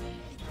 good.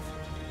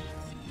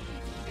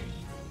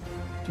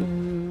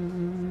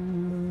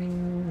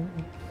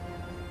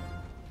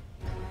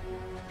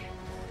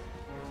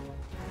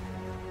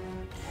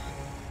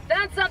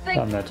 Found something.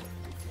 Damn it.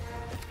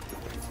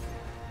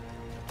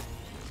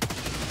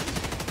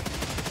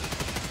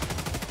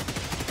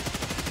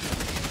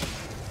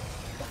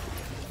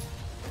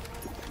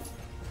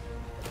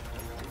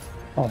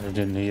 Oh, I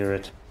didn't hear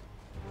it.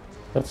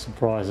 That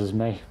surprises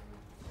me.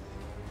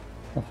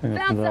 Nothing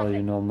of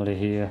value normally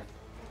here.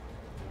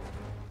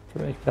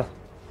 Breaker.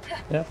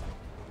 Yep.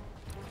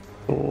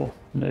 Oh,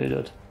 need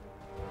it.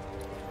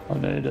 I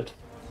need it.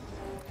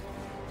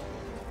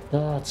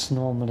 That's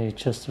normally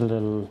just a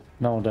little...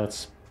 No,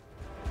 that's...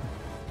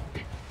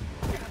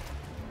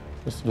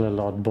 just a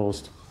little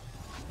outpost.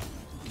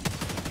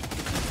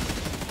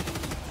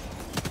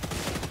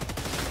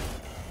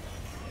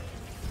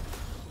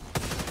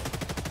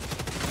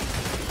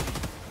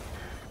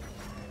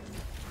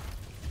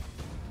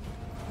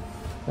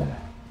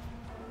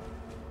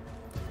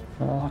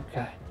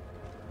 Okay.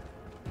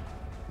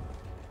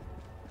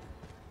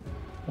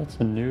 That's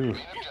a new...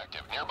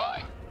 Objective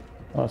nearby.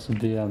 That's a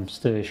DM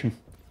station.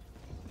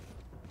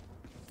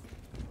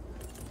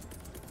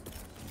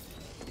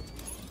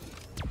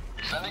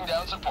 Sending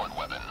down support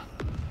weapon.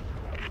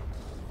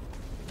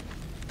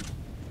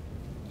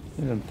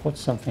 Even put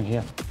something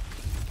here.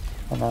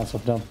 How nice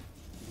of them.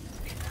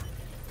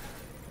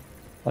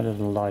 Why did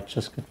the light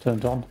just get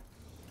turned on?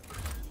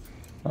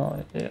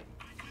 Oh yeah.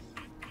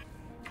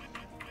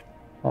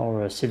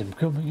 Oh, I see them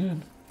coming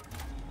in.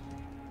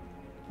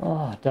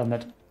 Oh, damn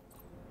it.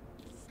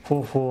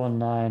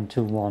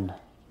 44921.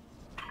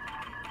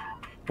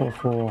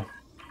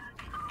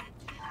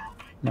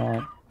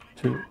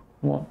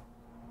 44921.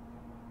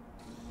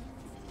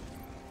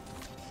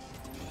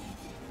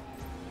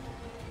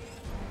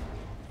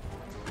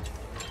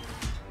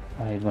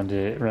 I hate when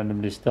they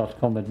randomly start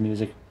combat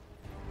music.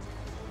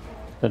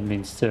 That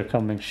means they're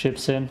coming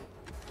ships in.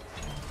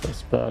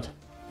 That's bad.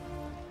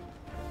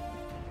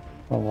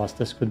 Otherwise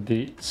this could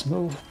be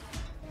smooth.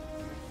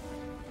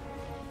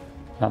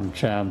 I'm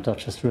jammed, I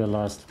just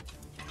realized.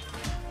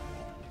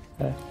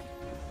 Okay.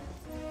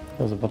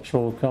 There's a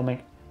patrol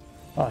coming.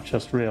 I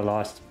just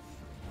realized.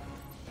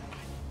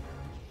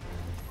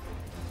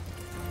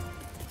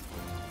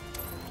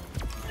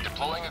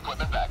 Deploying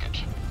equipment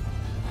package.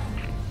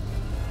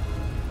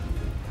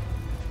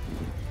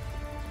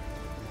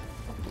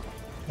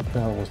 What the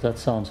hell was that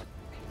sound?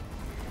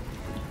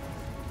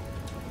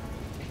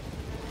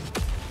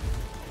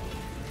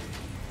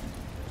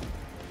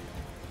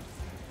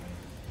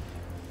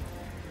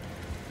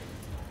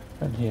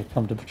 And here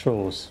come the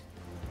patrols.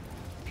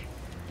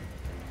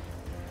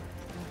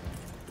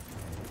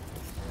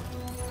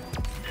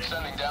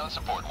 Sending down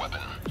support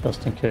weapon.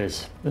 Just in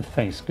case the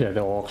things get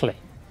ugly.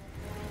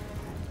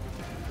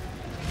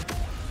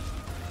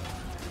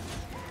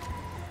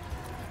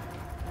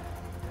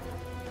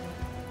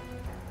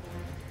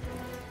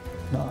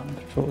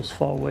 patrol is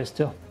far away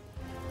still.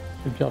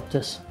 We got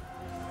this.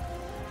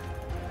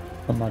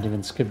 I might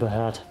even skip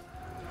ahead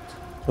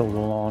till the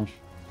launch,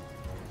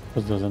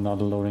 because there's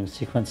another loading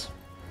sequence.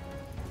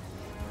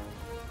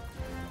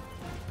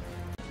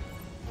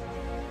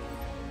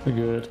 We're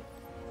good.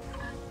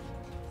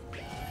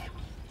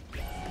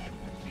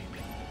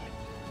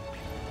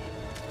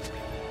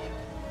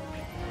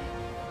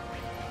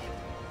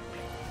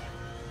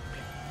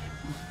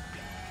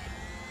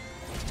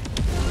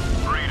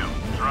 Freedom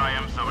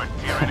triumphs over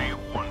tyranny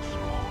once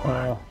more.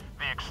 Uh,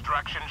 The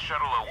extraction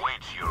shuttle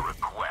awaits your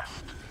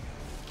request.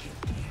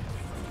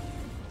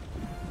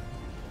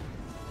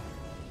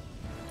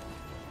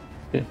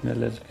 Give me a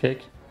little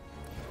kick.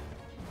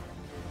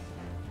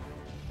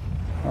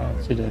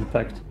 I see the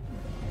impact.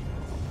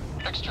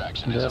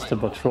 Extraction There's is the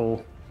available.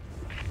 patrol.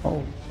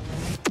 Oh,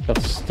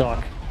 got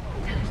stuck.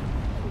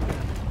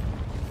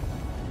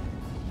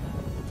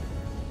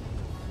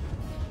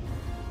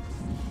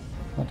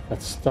 I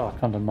got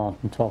stuck on the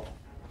mountaintop.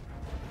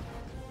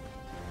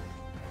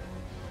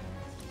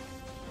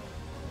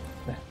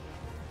 Okay.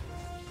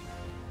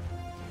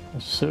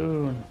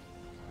 Soon.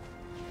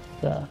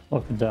 Yeah,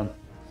 look at them.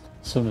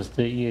 As soon as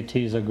the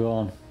EATs are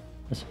gone,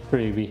 it's a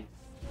freebie.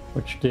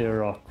 Which they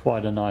are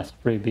quite a nice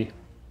freebie.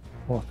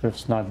 Oh, I could have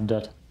sniped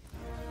that.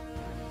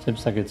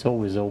 Seems like it's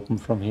always open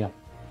from here.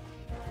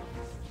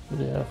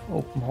 They have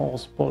open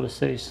halls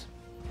policies.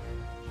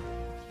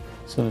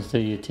 As soon as the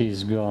EAT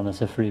is gone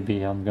as a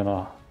freebie, I'm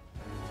gonna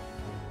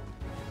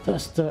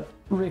test the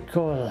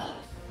recoil.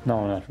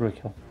 No, not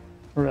recoil.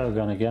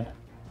 Railgun again.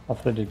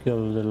 After they get a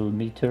little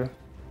meter,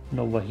 an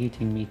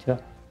overheating meter.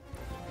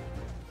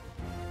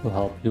 Will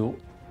help you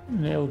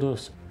nail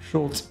those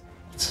shots.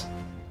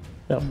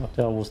 Yeah, what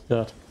the hell was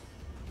that?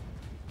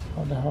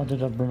 How the hell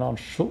did I pronounce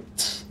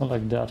shots? Not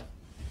like that.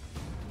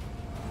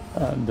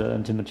 And the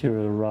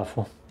anti-material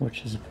rifle,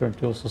 which is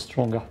apparently also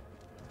stronger.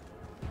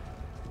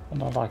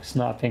 And I like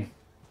sniping.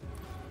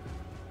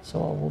 So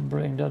I will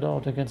bring that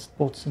out against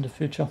bots in the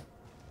future.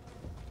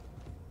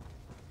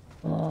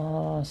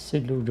 I see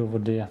loot over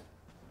there.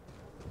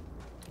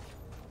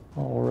 I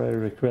already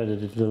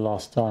regretted it the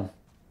last time.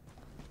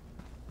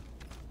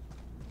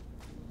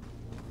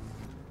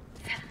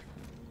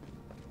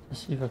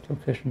 This evac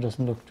location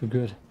doesn't look too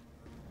good.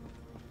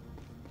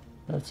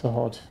 That's a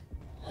hard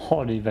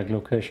evac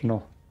location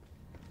though.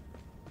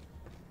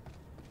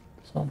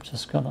 So I'm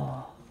just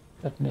gonna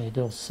get me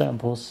those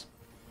samples.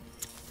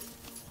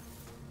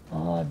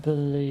 I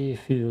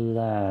believe you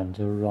land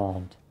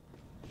around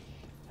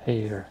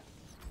here.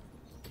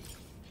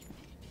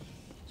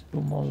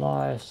 2 more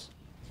lives.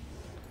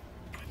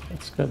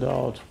 Let's get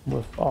out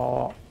with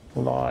our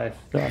life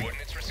then.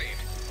 Coordinates received.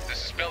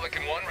 This is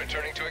Pelican 1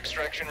 returning to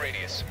extraction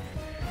radius.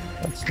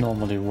 That's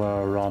normally where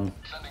I run.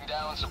 Sending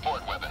down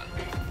support weapon.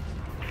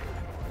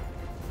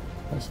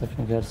 Guess I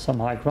can get some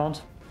high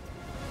ground.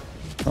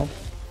 Nope.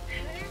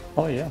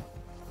 Oh yeah.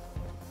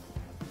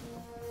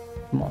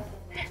 Come on.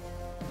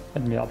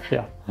 Get me up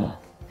here.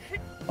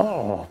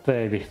 Oh,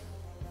 baby.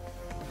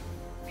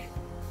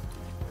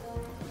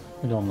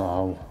 I don't know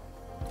how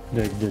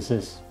big this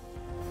is.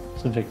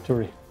 It's a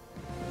victory.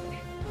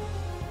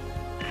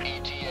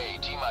 ETA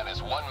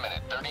T-minus 1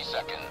 minute 30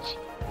 seconds.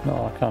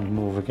 No, I can't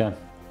move again.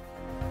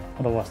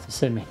 Otherwise they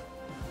see me.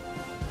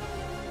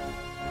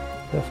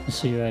 They often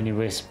see you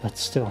anyways, but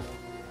still.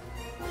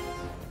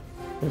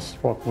 This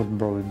rock would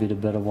probably be the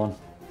better one.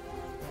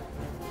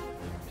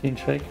 Clean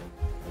shake.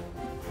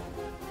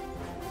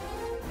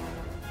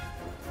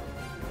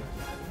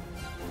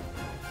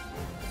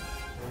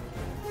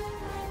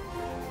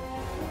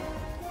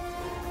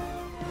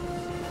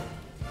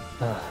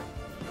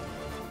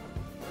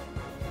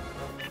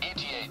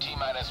 ETA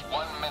T-minus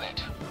 1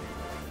 minute.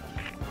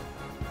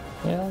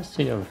 Yeah, I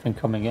see everything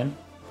coming in.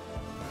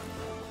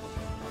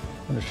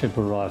 When the ship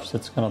arrives,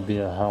 it's gonna be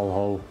a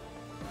hellhole.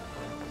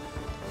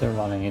 They're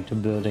running into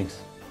buildings.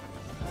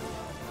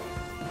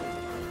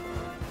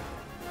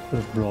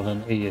 We've brought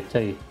an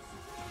EAT.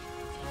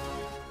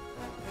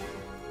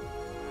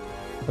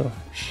 So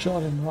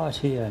shot him right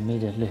here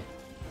immediately.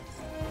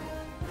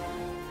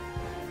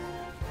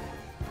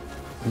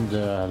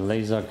 The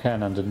laser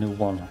cannon, the new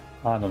one.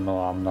 I don't know,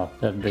 I'm not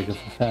that big of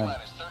a fan.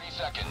 T-minus 30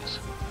 seconds.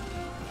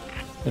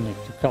 You need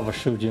to cover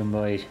shoot your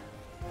mate.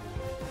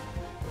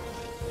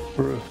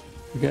 Through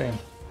the game.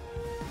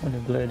 When you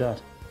play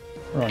that.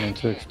 Run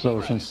into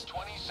explosions.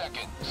 20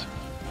 seconds.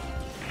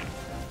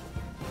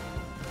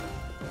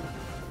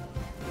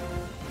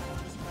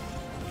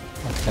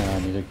 Okay, I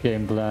need a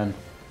game plan.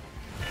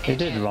 They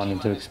did run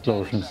into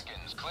explosions.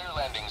 Seconds. Clear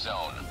landing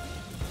zone.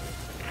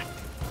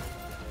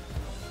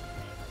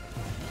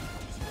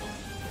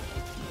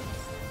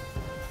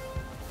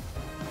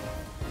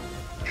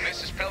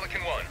 This is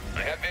Pelican 1. I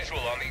have visual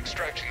on the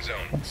extraction zone.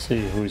 Let's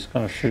see who he's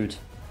gonna shoot.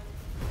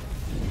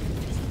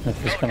 If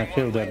he's gonna Pelican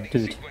kill 1 that landing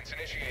dude. sequence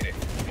initiated.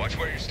 Watch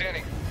where you're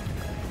standing.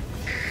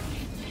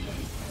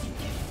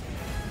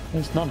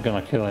 He's not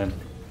gonna kill him.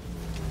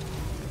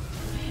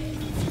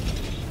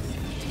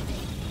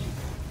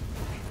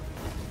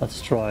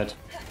 Let's try it.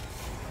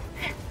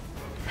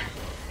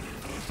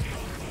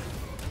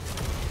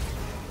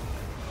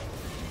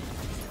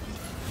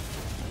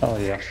 Oh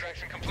yeah.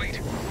 Extraction complete.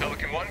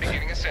 Pelican 1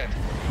 beginning ascent.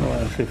 No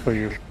entry for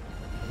you.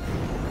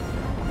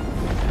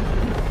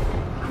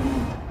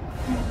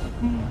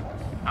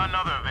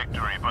 Another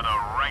victory for the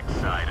right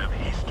side of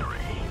history.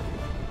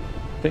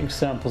 Pink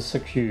sample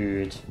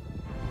secured.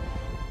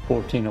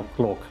 14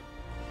 o'clock.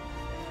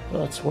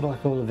 That's what I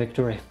call a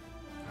victory.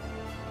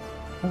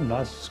 Oh,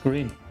 nice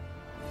screen.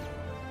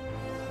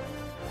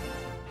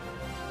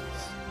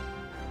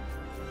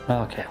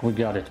 Okay, we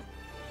got it.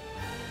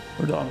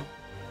 We're done.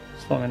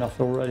 It's long enough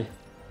already.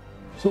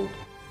 So